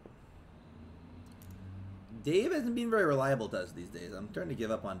we go. Dave hasn't been very reliable to us these days. I'm starting to give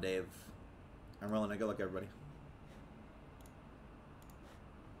up on Dave. I'm rolling. Good luck, everybody.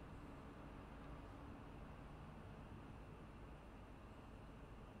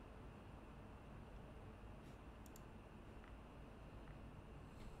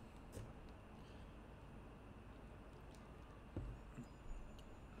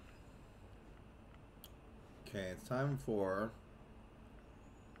 Okay, it's time for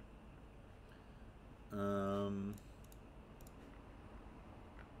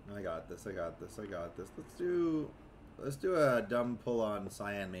I got this. Let's do a dumb pull on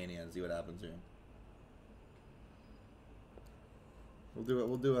Cyan Mania and see what happens here.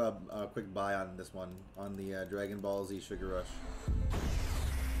 We'll do a quick buy on this one on the Dragon Ball Z Sugar Rush.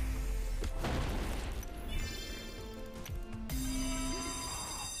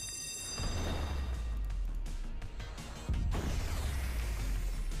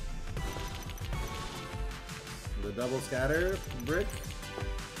 The double scatter brick.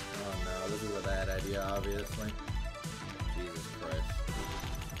 Oh no, this is a bad idea, obviously. Jesus Christ.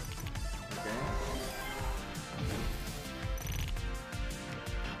 Okay.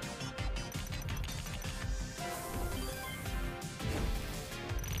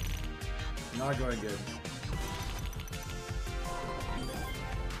 Not going good.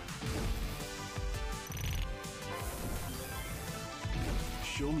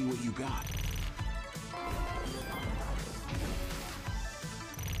 Show me what you got.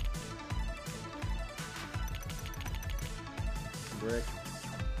 Brick.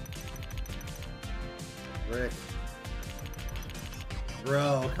 Brick.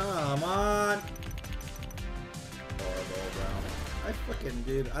 Bro, come on! Horrible, bro. I fucking,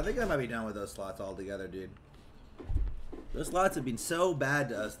 dude, I think I might be done with those slots altogether, dude. Those slots have been so bad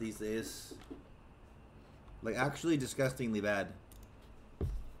to us these days. Like, actually disgustingly bad.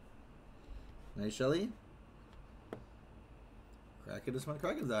 Nice, Shelly. Kraken just went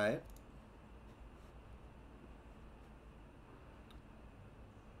Kraken's alright.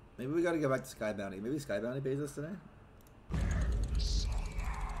 Maybe we gotta go back to Sky Bounty. Maybe Sky Bounty pays us today?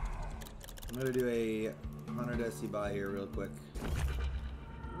 I'm gonna do a 100 SC buy here real quick.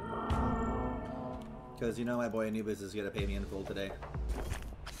 Because you know my boy Anubis is gonna pay me in full today.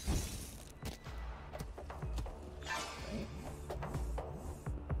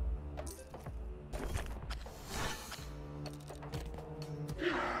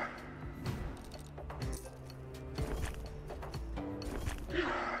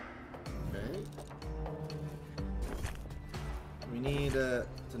 Okay. We need to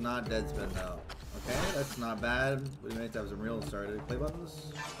not dead spin now. Okay, that's not bad. We might have some real started play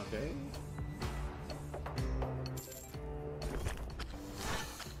buttons. Okay.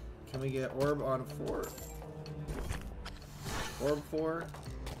 Can we get orb on 4? Orb 4,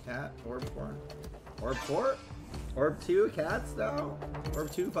 cat, orb 4. Orb 4? Orb 2, cats now?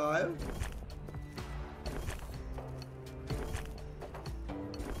 Orb 2, 5.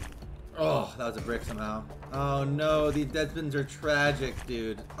 Oh, that was a brick somehow. Oh no, these dead spins are tragic,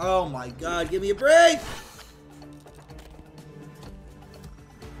 dude. Oh my god, give me a break!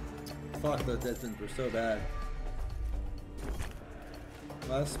 Fuck, those dead spins were so bad.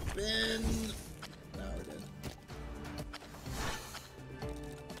 Last spin. No, we're good.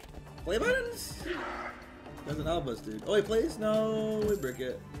 Play buttons? Doesn't help us, dude. Oh, he plays? No, we brick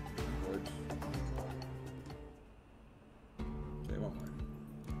it. Okay, one more.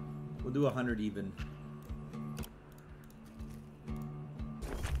 We'll do 100 even.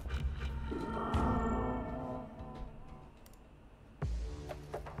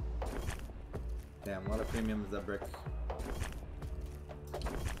 Damn, a lot of premiums that brick.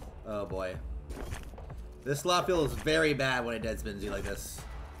 Oh boy. This slot feels very bad when it dead spins you like this.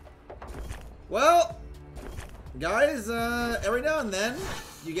 Well, guys, every now and then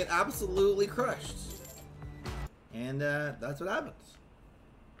you get absolutely crushed. And that's what happens.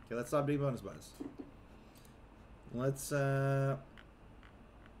 Okay, let's stop doing bonus buys. Let's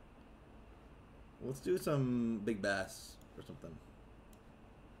do some big bass or something.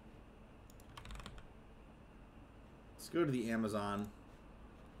 Let's go to the Amazon.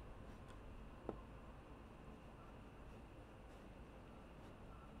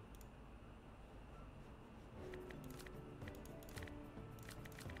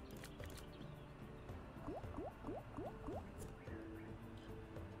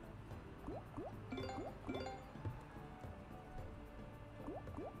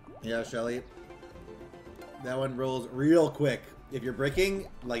 Yeah, Shelly. That one rolls real quick. If you're bricking,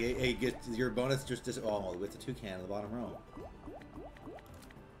 like it gets your bonus just oh, with the toucan in the bottom row.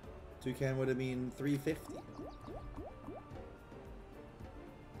 Toucan would have been 350.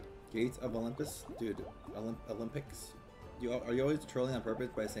 Gates of Olympus, dude. Olympics. Are you always trolling on purpose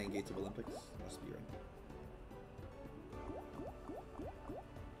by saying Gates of Olympics? Must be right.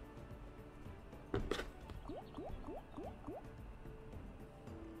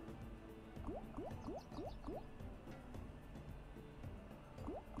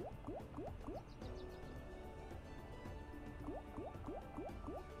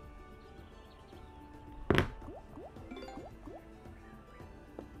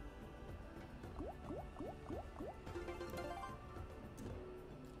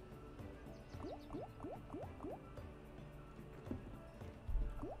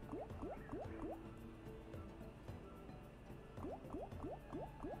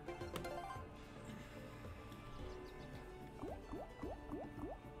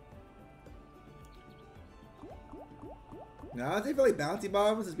 No, I think for like bounty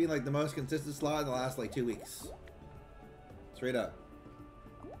bombs has been like the most consistent slot in the last like 2 weeks. Straight up.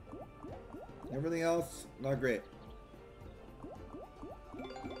 Everything else, not great.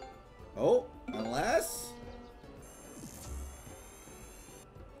 Oh, unless...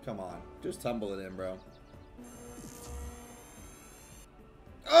 Come on, just tumble it in, bro.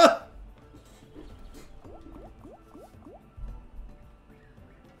 Ugh!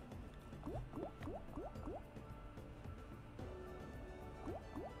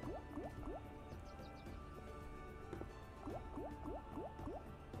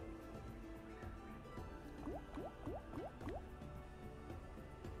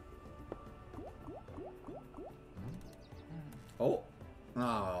 Oh.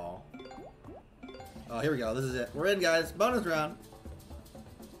 Oh. Oh, here we go. This is it. We're in, guys. Bonus round.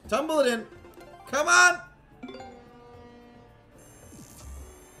 Tumble it in. Come on!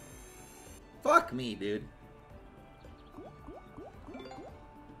 Fuck me, dude.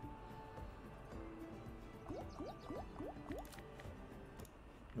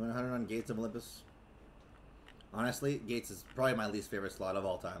 You want 100 on Gates of Olympus? Honestly, Gates is probably my least favorite slot of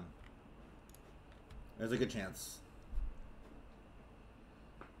all time. There's a good chance.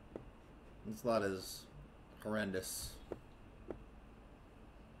 This slot is horrendous.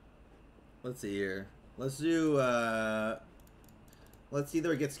 Let's see here. Let's do, let's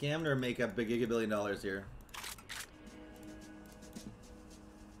either get scammed or make up $1 billion here.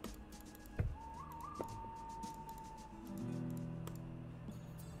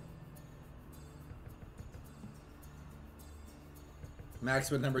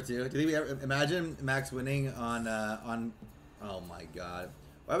 Max win number 2. Do you think we ever imagine Max winning on oh my god.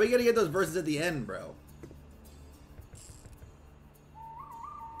 Why are we gonna get those verses at the end, bro?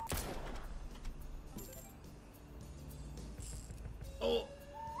 Oh,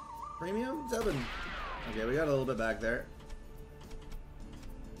 premium 7. Okay, we got a little bit back there.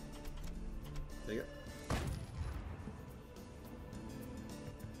 Take it.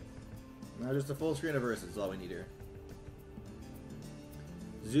 Now just a full screen of verses is all we need here.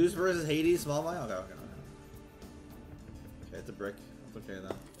 Zeus versus Hades, small mine? Okay, okay, okay. Okay, it's a brick. It's okay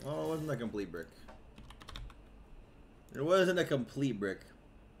though. Oh, it wasn't a complete brick. It wasn't a complete brick.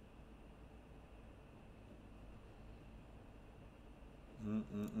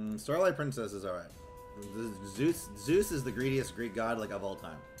 Starlight Princess is alright. Zeus is the greediest Greek god like of all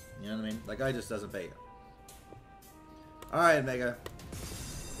time. You know what I mean? That guy just doesn't pay you. Alright, Mega.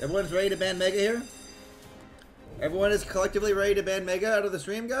 Everyone's ready to ban Mega here? Everyone is collectively ready to ban Mega out of the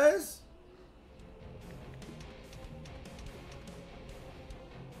stream, guys?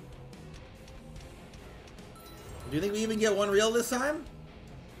 Do you think we even get one reel this time?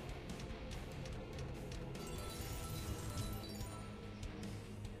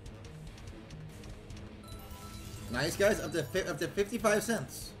 Nice, guys. Up to 55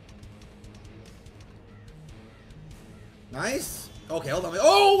 cents. Nice. Okay, hold on.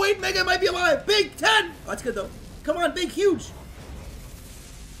 Oh, wait, Mega might be alive. Big 10. Oh, that's good, though. Come on, big, huge.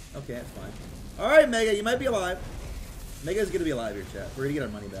 Okay, that's fine. All right, Mega, you might be alive. Mega's going to be alive here, chat. We're going to get our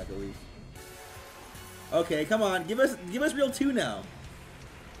money back, at least. Okay, come on. Give us reel 2 now.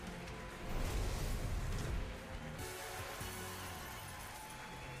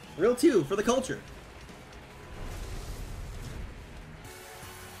 Reel 2 for the culture.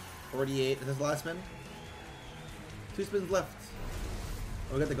 48. Is this the last spin? 2 spins left.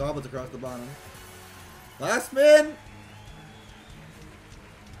 Oh, we got the goblets across the bottom. Last spin!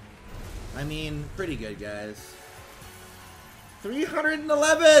 I mean, pretty good, guys.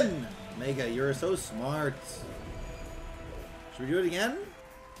 311! Mega, you're so smart. Should we do it again?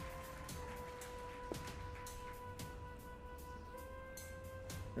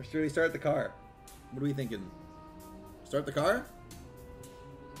 Or should we start the car? What are we thinking? Start the car?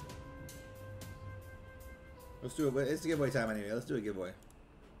 Let's do it. It's giveaway time anyway. Let's do a giveaway.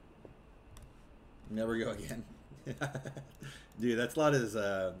 Never go again. Dude, that slot is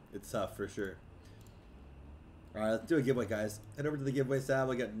it's tough for sure. All right, let's do a giveaway, guys. Head over to the giveaway tab.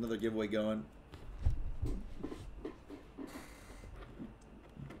 We got another giveaway going.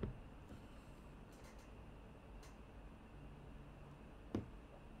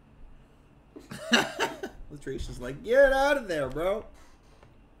 Latricia's like, get out of there, bro.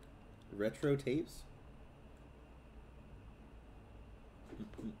 Retro tapes.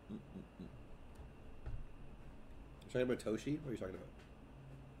 You're talking about Toshi? What are you talking about?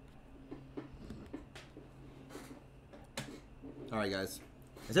 Alright, guys.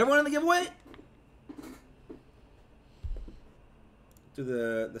 Is everyone in the giveaway? Do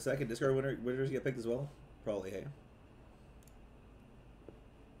the second Discord winners get picked as well? Probably, hey?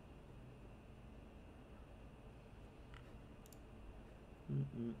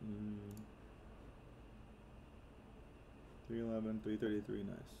 Mm-mm-mm. 311, 333,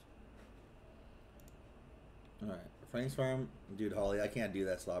 nice. Alright, Frank's Farm. Dude, Holly, I can't do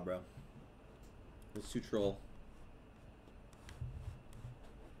that slot, bro. It's too troll.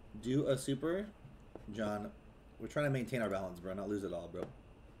 Do a super. John, we're trying to maintain our balance, bro. Not lose it all, bro.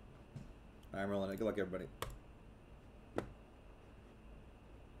 Alright, I'm rolling it. Good luck, everybody.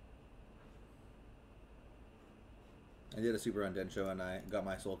 I did a super on Densho and I got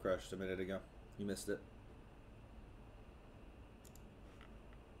my soul crushed a minute ago. You missed it.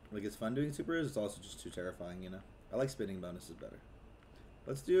 Like, it's fun doing supers, it's also just too terrifying, you know? I like spinning bonuses better.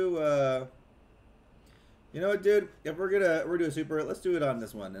 Let's do, you know what, dude? If we're do a super, let's do it on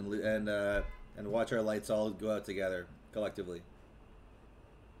this one and watch our lights all go out together, collectively.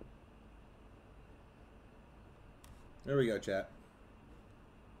 There we go, chat.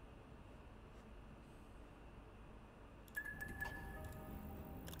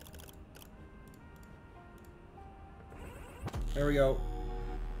 There we go.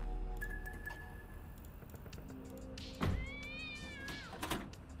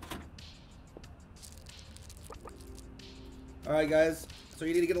 Alright, guys. So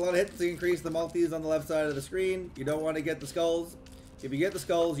you need to get a lot of hits to increase the multis on the left side of the screen. You don't want to get the skulls. If you get the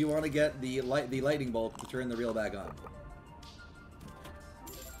skulls, you want to get the lightning bolt to turn the reel back on.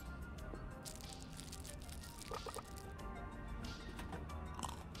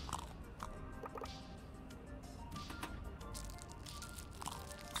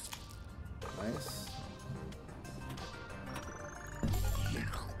 Nice.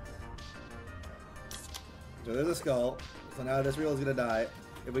 So there's a skull. So now this reel is gonna die.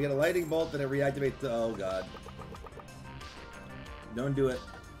 If we get a lightning bolt, then it reactivates the... Oh god. Don't do it.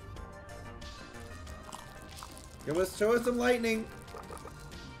 Show us some lightning.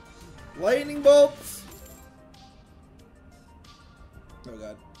 Lightning bolts! Oh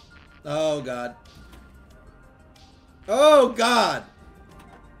god. Oh god. Oh god!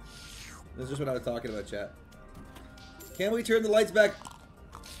 This is just what I was talking about, chat. Can we turn the lights back?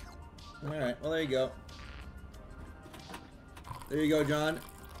 Alright, well there you go. There you go, John.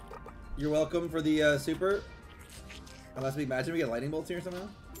 You're welcome for the super. Unless we imagine we get lightning bolts here somehow.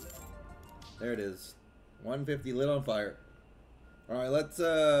 There it is. 150 lit on fire. Alright, let's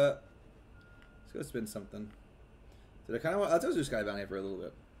go spin something. Did I kind of want... Let's do Sky Bounty for a little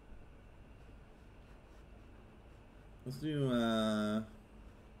bit. Let's do I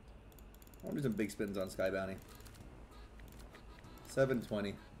want to do some big spins on Sky Bounty.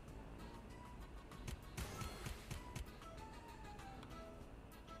 720.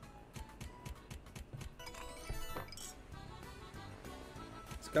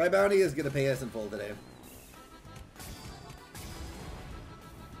 Sky Bounty is going to pay us in full today.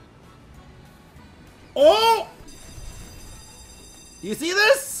 Oh! You see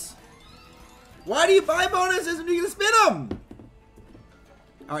this? Why do you buy bonuses when you can spin them?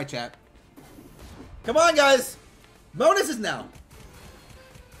 Alright, chat. Come on, guys. Bonuses now.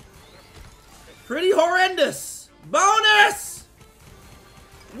 Pretty horrendous. Bonus!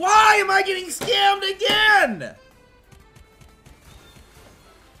 Why am I getting scammed again?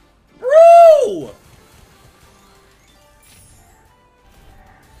 Bro!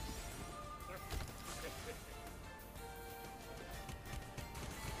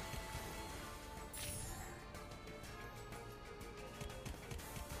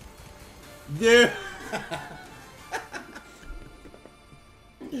 Dude.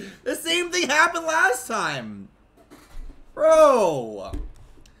 The same thing happened last time. Bro.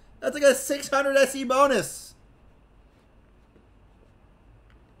 That's like a 600 SE bonus.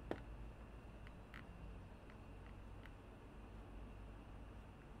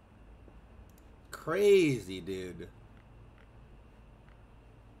 crazy, dude.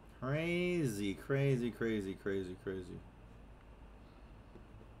 Crazy, crazy, crazy, crazy, crazy.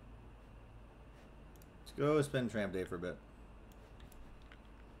 Let's go spend Tramp Day for a bit.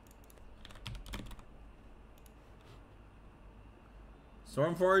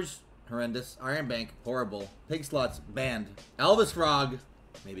 Stormforge, horrendous. Iron Bank, horrible. Pig Slots, banned. Elvis Frog,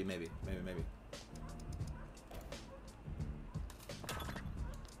 maybe.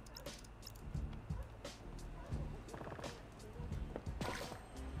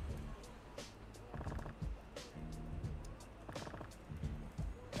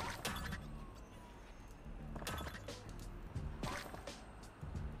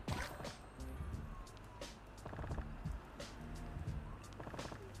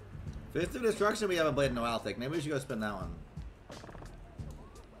 5th of Destruction we haven't played in a while, Thick. Maybe we should go spin that one.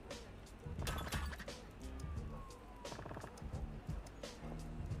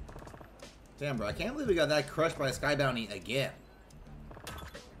 Damn, bro. I can't believe we got that crushed by a Sky Bounty again.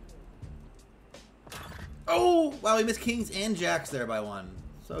 Oh! Wow, we missed Kings and Jacks there by one.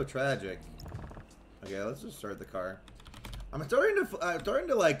 So tragic. Okay, let's just start the car. I'm starting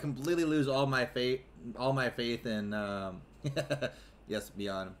to like completely lose all my faith in yes,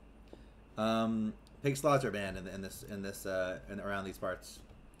 Beyond. Pig slots are banned in around these parts.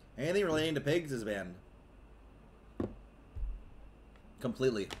 Anything relating to pigs is banned.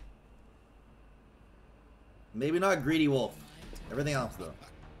 Completely. Maybe not Greedy Wolf. Everything else though.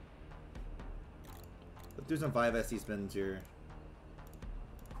 Let's do some 5 SC spins here.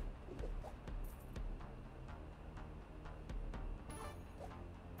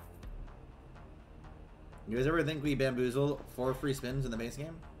 You guys ever think we bamboozle 4 free spins in the base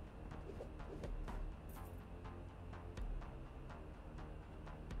game?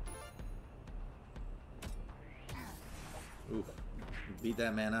 Oof. Beat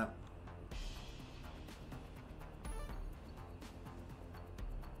that man up.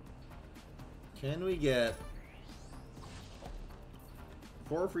 Can we get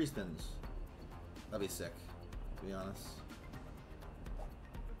 4 free spins? That'd be sick, to be honest.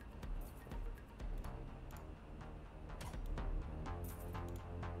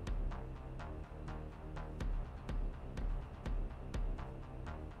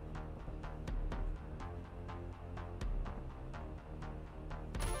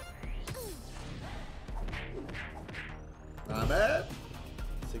 Not bad.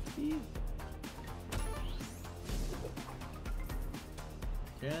 60.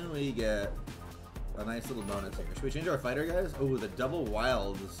 Can we get a nice little bonus here? Should we change our fighter, guys? Oh, the double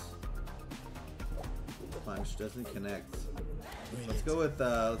wilds punch doesn't connect. Let's go with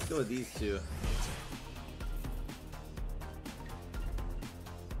these two.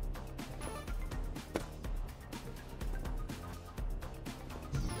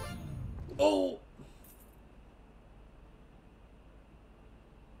 Oh.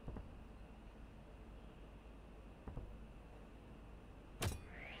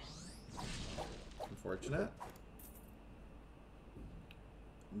 Unfortunate.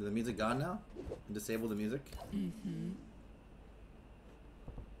 Is the music gone now? Disable the music? Mm-hmm.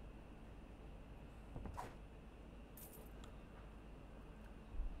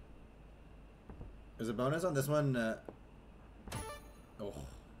 There's a bonus on this one. Oh.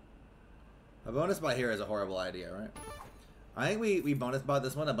 A bonus buy here is a horrible idea, right? I think we bonus bought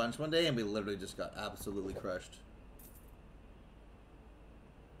this one a bunch one day and we literally just got absolutely crushed.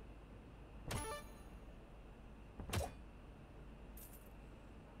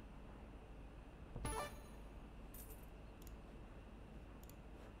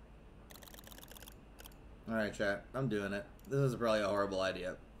 Alright, chat. I'm doing it. This is probably a horrible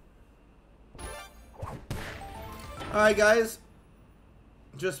idea. Alright, guys.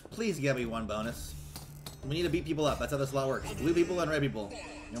 Just please get me one bonus. We need to beat people up. That's how this lot works. Blue people and red people.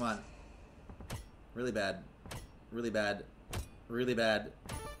 Come on. Really bad. Really bad. Really bad.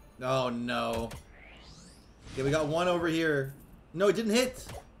 Oh, no. Okay, we got one over here. No, it didn't hit.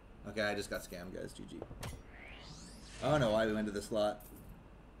 Okay, I just got scammed, guys. GG. I don't know why we went to this slot.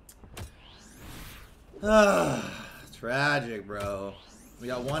 Tragic, bro. We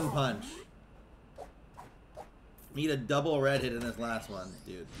got one punch. Need a double red hit in this last one,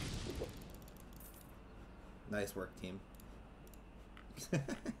 dude. Nice work, team.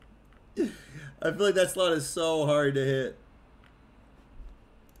 I feel like that slot is so hard to hit.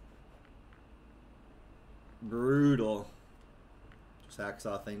 Brutal. Just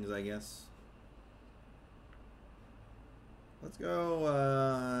hacksaw things, I guess. Let's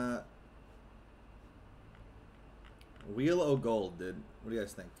go, Wheel o' Gold, dude. What do you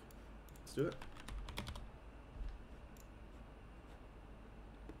guys think? Let's do it.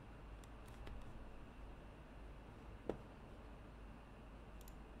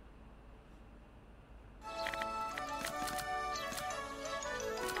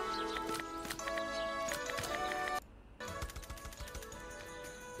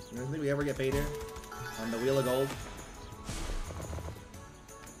 You don't think we ever get paid here? On the Wheel of Gold?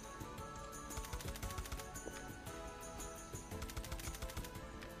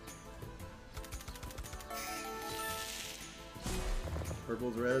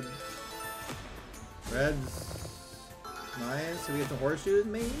 Purples, reds. Reds. Nice. So we get the horseshoes,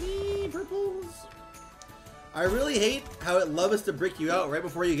 maybe? Purples? I really hate how it loves to brick you out right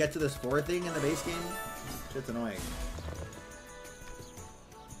before you get to this 4 thing in the base game. Shit's annoying.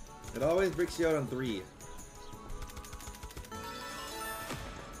 It always bricks you out on 3.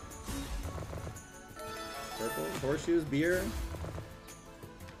 Purple, horseshoes, beer.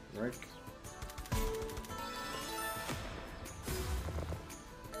 Rick.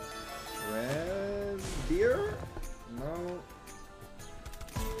 Red, beer? No.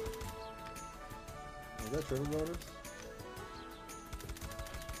 Is that triple bonus?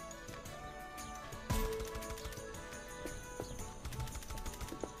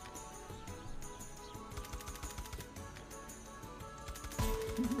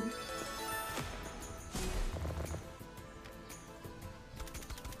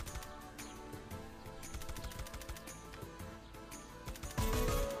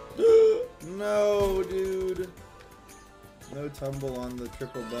 No, dude. No tumble on the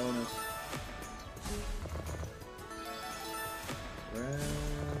triple bonus. Red.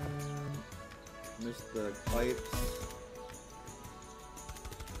 Missed the pipes.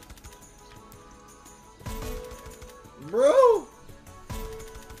 Bro!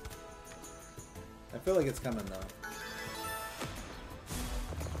 I feel like it's coming though.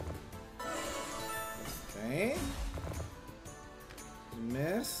 Okay.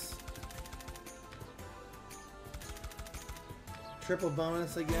 Miss. Triple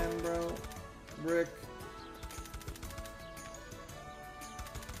bonus again, bro. Brick.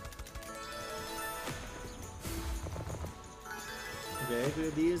 Okay,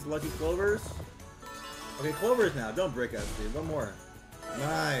 do these lucky clovers. Okay, clovers now. Don't brick us, dude. One more.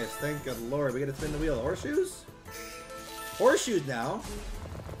 Nice. Thank good lord. We get to spin the wheel. Horseshoes? Horseshoes now.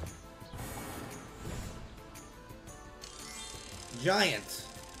 Giant.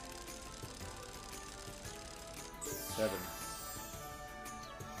 7.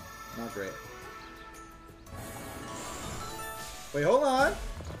 Not great. Wait, hold on.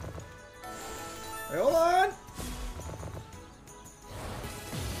 Wait, hold on.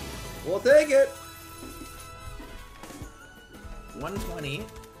 We'll take it. 120.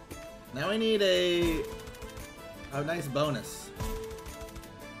 Now we need a nice bonus.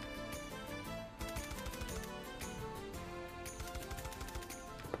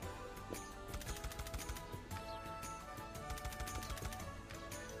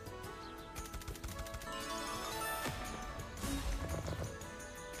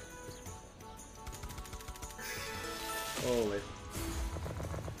 Holy.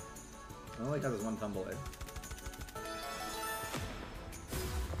 I only got this one tumble in.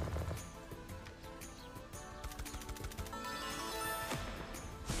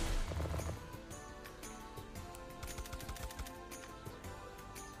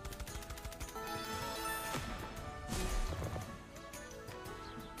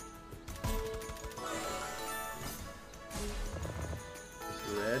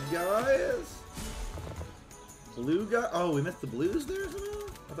 Red guys. Blue guy. Oh, we missed the blues there somehow?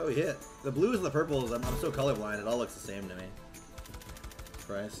 I thought we hit. The blues and the purples, I'm so colorblind, it all looks the same to me.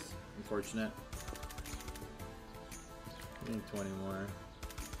 Christ. Unfortunate. We need 20 more.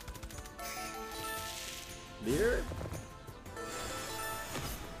 Beer?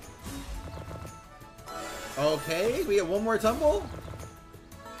 Okay, we get one more tumble?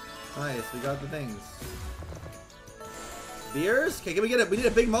 Nice, we got the things. Beers? Okay, can we get it? We need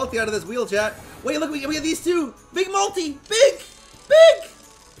a big multi out of this wheel, chat. Wait, look, we get these two! Big multi! Big! Big!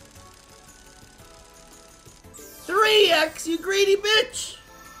 3x, you greedy bitch!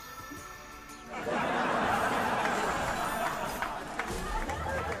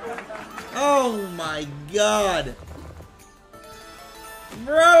 Oh my god!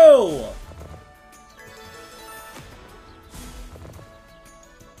 Bro!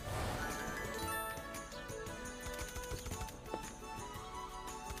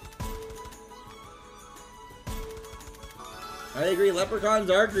 I agree, leprechauns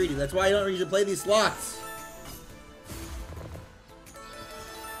are greedy. That's why I don't usually play these slots.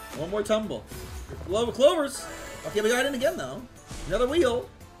 One more tumble. Love of clovers. Okay, we got in again though. Another wheel.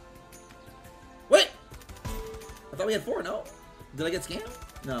 Wait! I thought we had 4, no? Did I get scammed?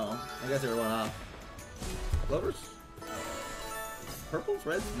 No. I guess they were one off. Clovers? Purples?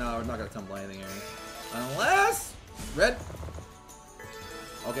 Reds? No, we're not gonna tumble anything here. Unless... Red?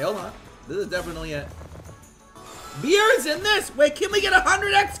 Okay, hold on. This is definitely it. Beers in this. Wait, can we get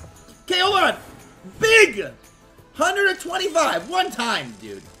 100x? Okay, hold on. Big 125 one time,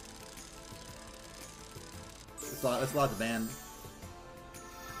 dude. That's a lot to ban.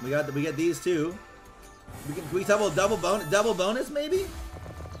 We get these two. Can we double bonus maybe?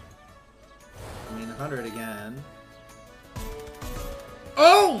 I mean 100 again.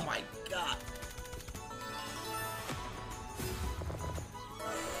 Oh my god.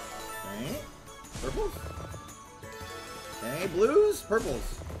 Okay. Purples. Okay, blues,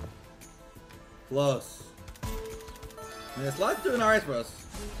 purples. Close. I mean, this lot's doing alright for us.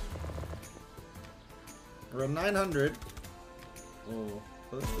 We're at 900. Oh,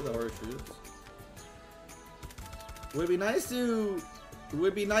 close to the horseshoes. Would be nice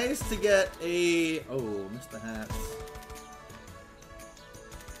to get a. Oh, missed the hats.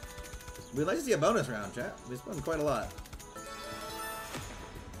 We'd like to see a bonus round, chat. We spent quite a lot.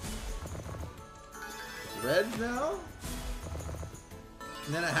 Red now?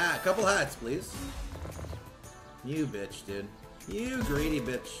 And then a hat. Couple hats, please. You bitch, dude. You greedy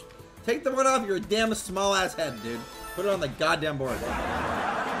bitch. Take the one off your damn small-ass head, dude. Put it on the goddamn board.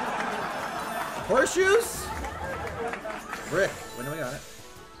 Horseshoes? Brick. When do we got it?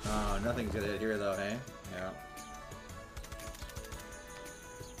 Oh, nothing's gonna hit here, though, hey? Yeah.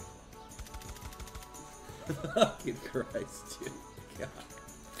 Fucking Christ, dude. God.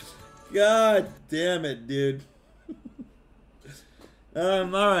 God damn it, dude.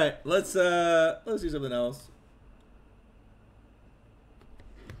 Alright. Let's do something else.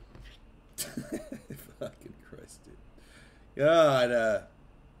 Fucking Christ, dude. God,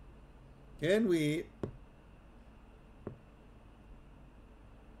 can we...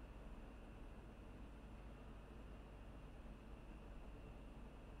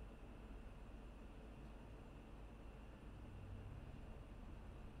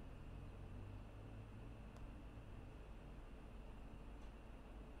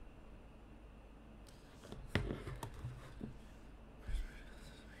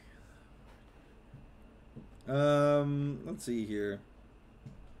 let's see here.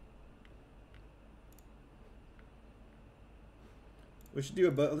 We should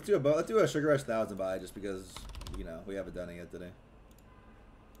do let's do a Sugar Rush 1000 buy just because, you know, we haven't done it yet today.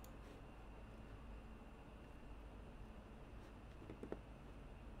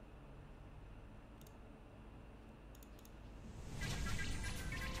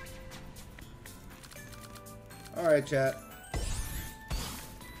 All right, chat.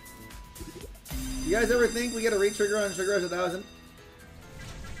 You guys ever think we get a re-trigger on Sugar Rush 1000?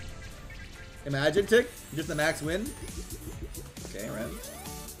 Imagine tick, just the max win. Okay, right.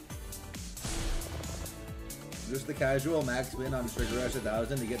 Just the casual max win on Sugar Rush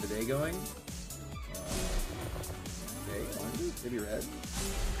 1000 to get the day going. Okay, orange, maybe red.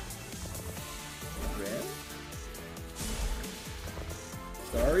 Red.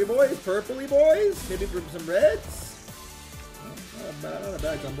 Starry boys, purpley boys, maybe some reds. Oh, not a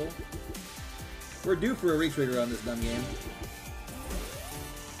bad combo. We're due for a re-trigger on this dumb game.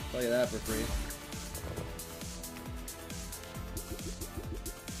 I'll tell you that for free.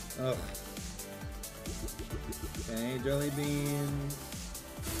 Oh. Okay, jelly bean.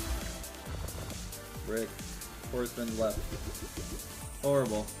 Brick. 4 spins left.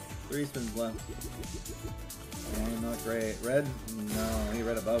 Horrible. 3 spins left. Okay, not great. Red? No, I need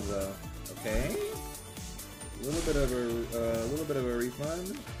red above though. Okay. A little bit of a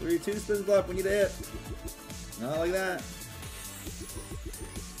refund. 2 spins left. We need a hit. Not like that.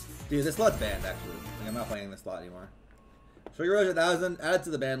 Dude, this slot's banned actually. Like, I'm not playing this slot anymore. Sugar Rush 1000, add it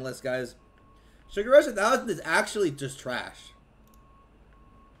to the ban list, guys. Sugar Rush 1000 is actually just trash.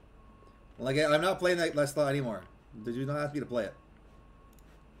 Like, I'm not playing that slot anymore. Did you not ask me to play it?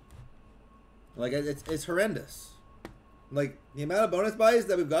 Like, it's horrendous. Like, the amount of bonus buys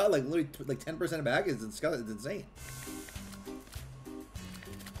that we've got, like, literally like 10% back is insane.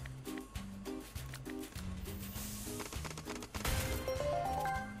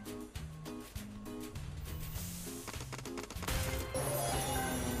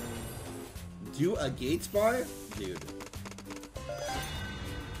 Do a Gates buy? Dude.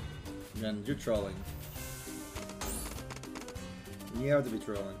 Man, you're trolling. You have to be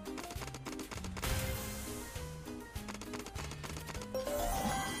trolling.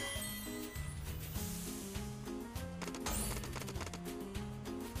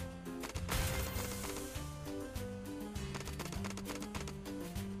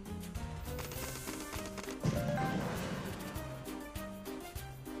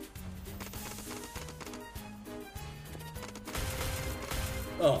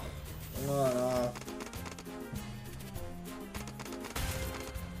 Oh, come on off.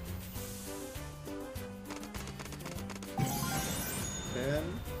 spin.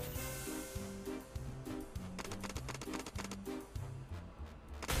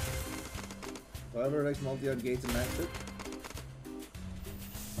 Whatever next multi on gates and max it.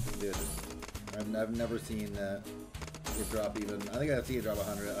 Dude, I've never seen it drop even. I think I've seen it drop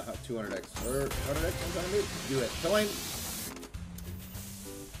 100, 200x or 100x sometime. Dude. Do it. Join.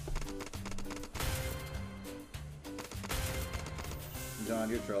 John,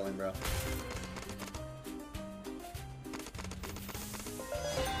 you're trolling, bro.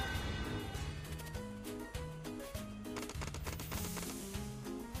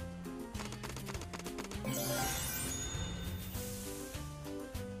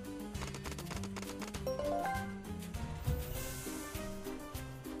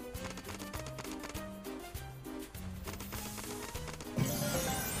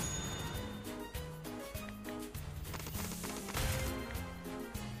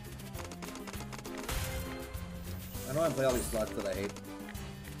 I know I play all these slots that I hate.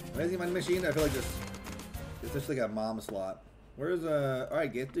 When I see my machine, I feel like it's just like a mom slot. Where's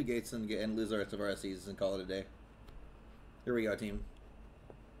alright, get through gates and lose the rest of our SCs and call it a day. Here we go, team.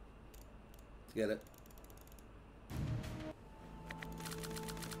 Let's get it.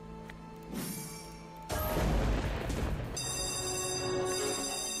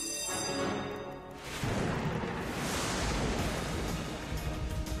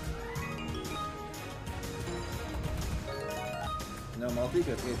 No multi,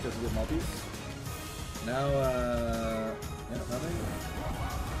 because it's just good multis. Now, yeah, nothing.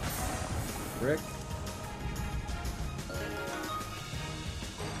 Brick.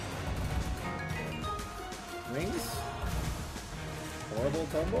 Wings. Horrible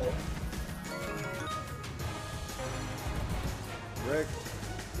tumble. Brick.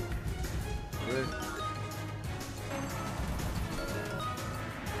 Brick.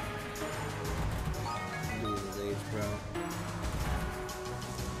 Lose his age, bro.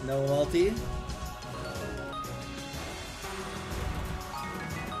 No multi. You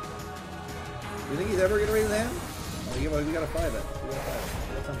think he's ever gonna raise his hand? Oh, we got a 5 it. We got a 5 it.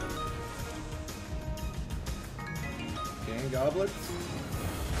 We got something. Okay, goblets.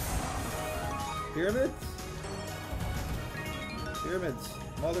 Pyramids. Pyramids.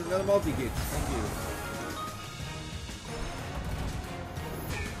 Another multi gates. Thank you.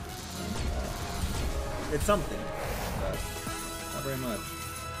 It's something, but not very much.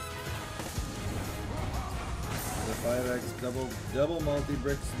 The 5x double multi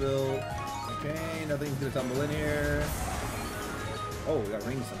brick spill. Okay, nothing's gonna tumble in here. Oh, we got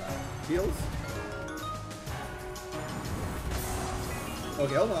rings somehow. Heals.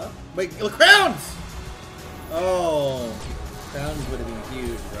 Okay, hold on. Wait, crowns! Oh, crowns would have been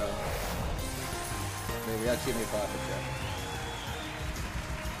huge, bro. Maybe actually made profit check.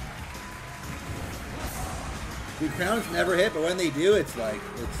 Dude, crowns never hit, but when they do, it's like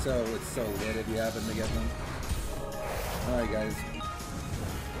it's so lit if you happen to get them. All right, guys.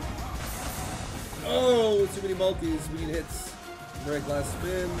 Oh, too many multis. We need hits. Brick last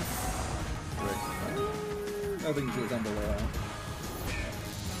spin. Brick. Nothing to tumble around.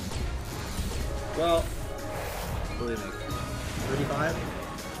 Well, what do you make? 35?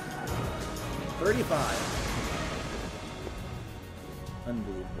 35.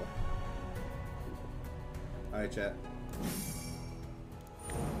 Unbelievable. Alright, chat.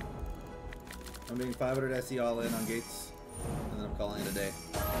 I'm doing 500 SE all in on gates, and then I'm calling it a day.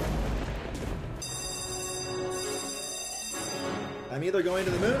 I'm either going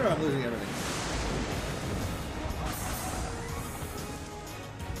to the moon or I'm losing everything.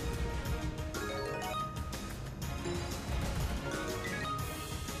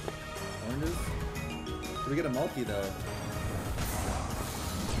 Oranges? Did we get a multi though?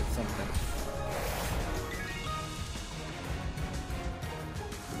 It's something.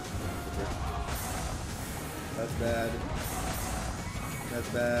 That's bad. That's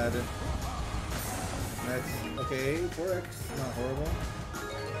bad. That's okay. 4x, not horrible.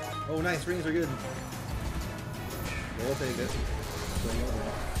 Oh, nice. Rings are good. We'll take it. Going over.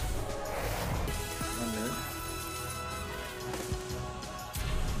 1 minute.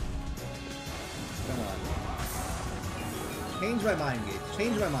 Come on. Change my mind, Gates.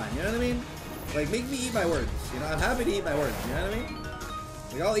 Change my mind. You know what I mean? Like, make me eat my words. You know, I'm happy to eat my words. You know what I mean?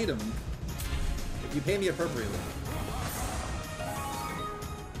 Like, I'll eat them. If you pay me appropriately.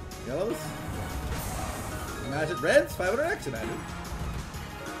 Yellows? Imagine reds? 500x, imagine.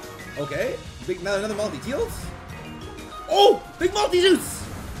 Okay. Big, now another multi. Teals? Oh! Big multi juice!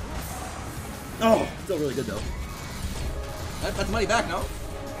 Oh, still really good though. That's money back, no?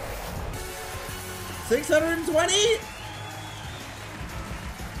 620?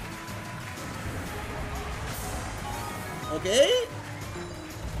 Okay.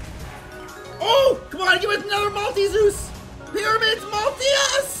 Come on, give us another multi-Zeus! Pyramids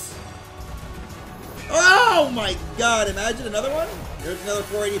multi-us! Oh my god, imagine another one. There's another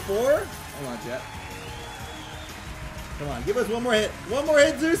 484. Hold on, chat. Come on, give us one more hit. One more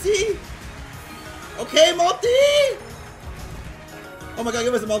hit, Zeusy! Okay, multi! Oh my god,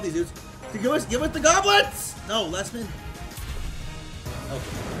 give us a multi-Zeus. Give us the goblets! No, Lessman.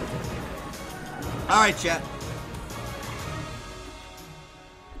 Okay. Alright, chat.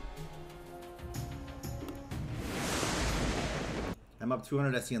 I'm up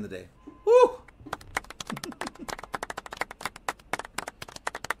 200 SC on the day. Woo!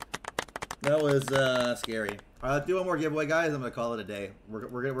 That was scary. All right, let's do one more giveaway, guys. I'm gonna call it a day.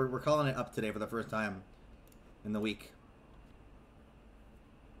 We're calling it up today for the first time in the week.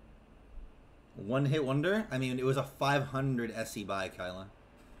 One hit wonder. I mean, it was a 500 SC buy, Kyla.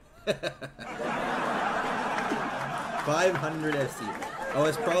 500 SC. I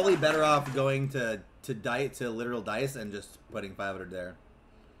was probably better off going to literal dice and just putting 500 there.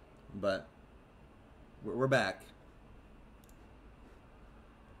 But we're back.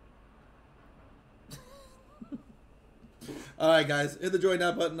 Alright guys, hit the join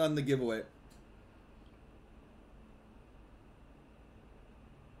now button on the giveaway.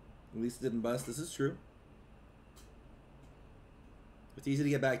 At least it didn't bust. This is true. It's easy to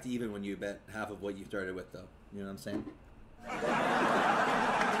get back to even when you bet half of what you started with, though. You know what I'm saying?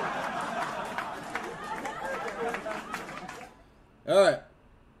 Alright.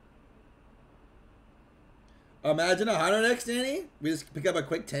 Imagine 100x, Danny. We just pick up a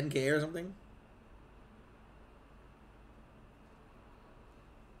quick 10k or something.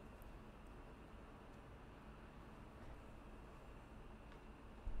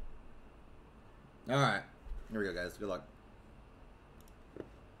 Alright. Here we go, guys. Good luck.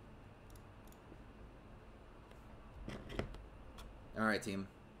 Alright, team.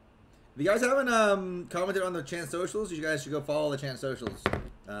 If you guys haven't commented on the channel socials, you guys should go follow the channel socials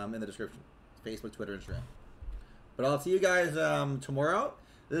in the description. Facebook, Twitter, Instagram. But I'll see you guys tomorrow.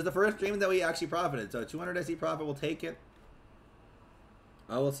 This is the first stream that we actually profited. So 200 SC profit, we'll take it.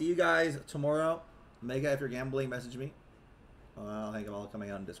 I will see you guys tomorrow. Mega, if you're gambling, message me. I think I'm all coming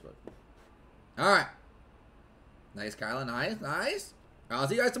out on Discord. Alright. Nice, Kyla. Nice, nice. I'll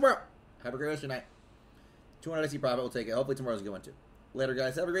see you guys tomorrow. Have a great rest of your night. 200 SC profit, we'll take it. Hopefully tomorrow's a good one, too. Later,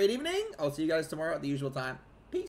 guys. Have a great evening. I'll see you guys tomorrow at the usual time.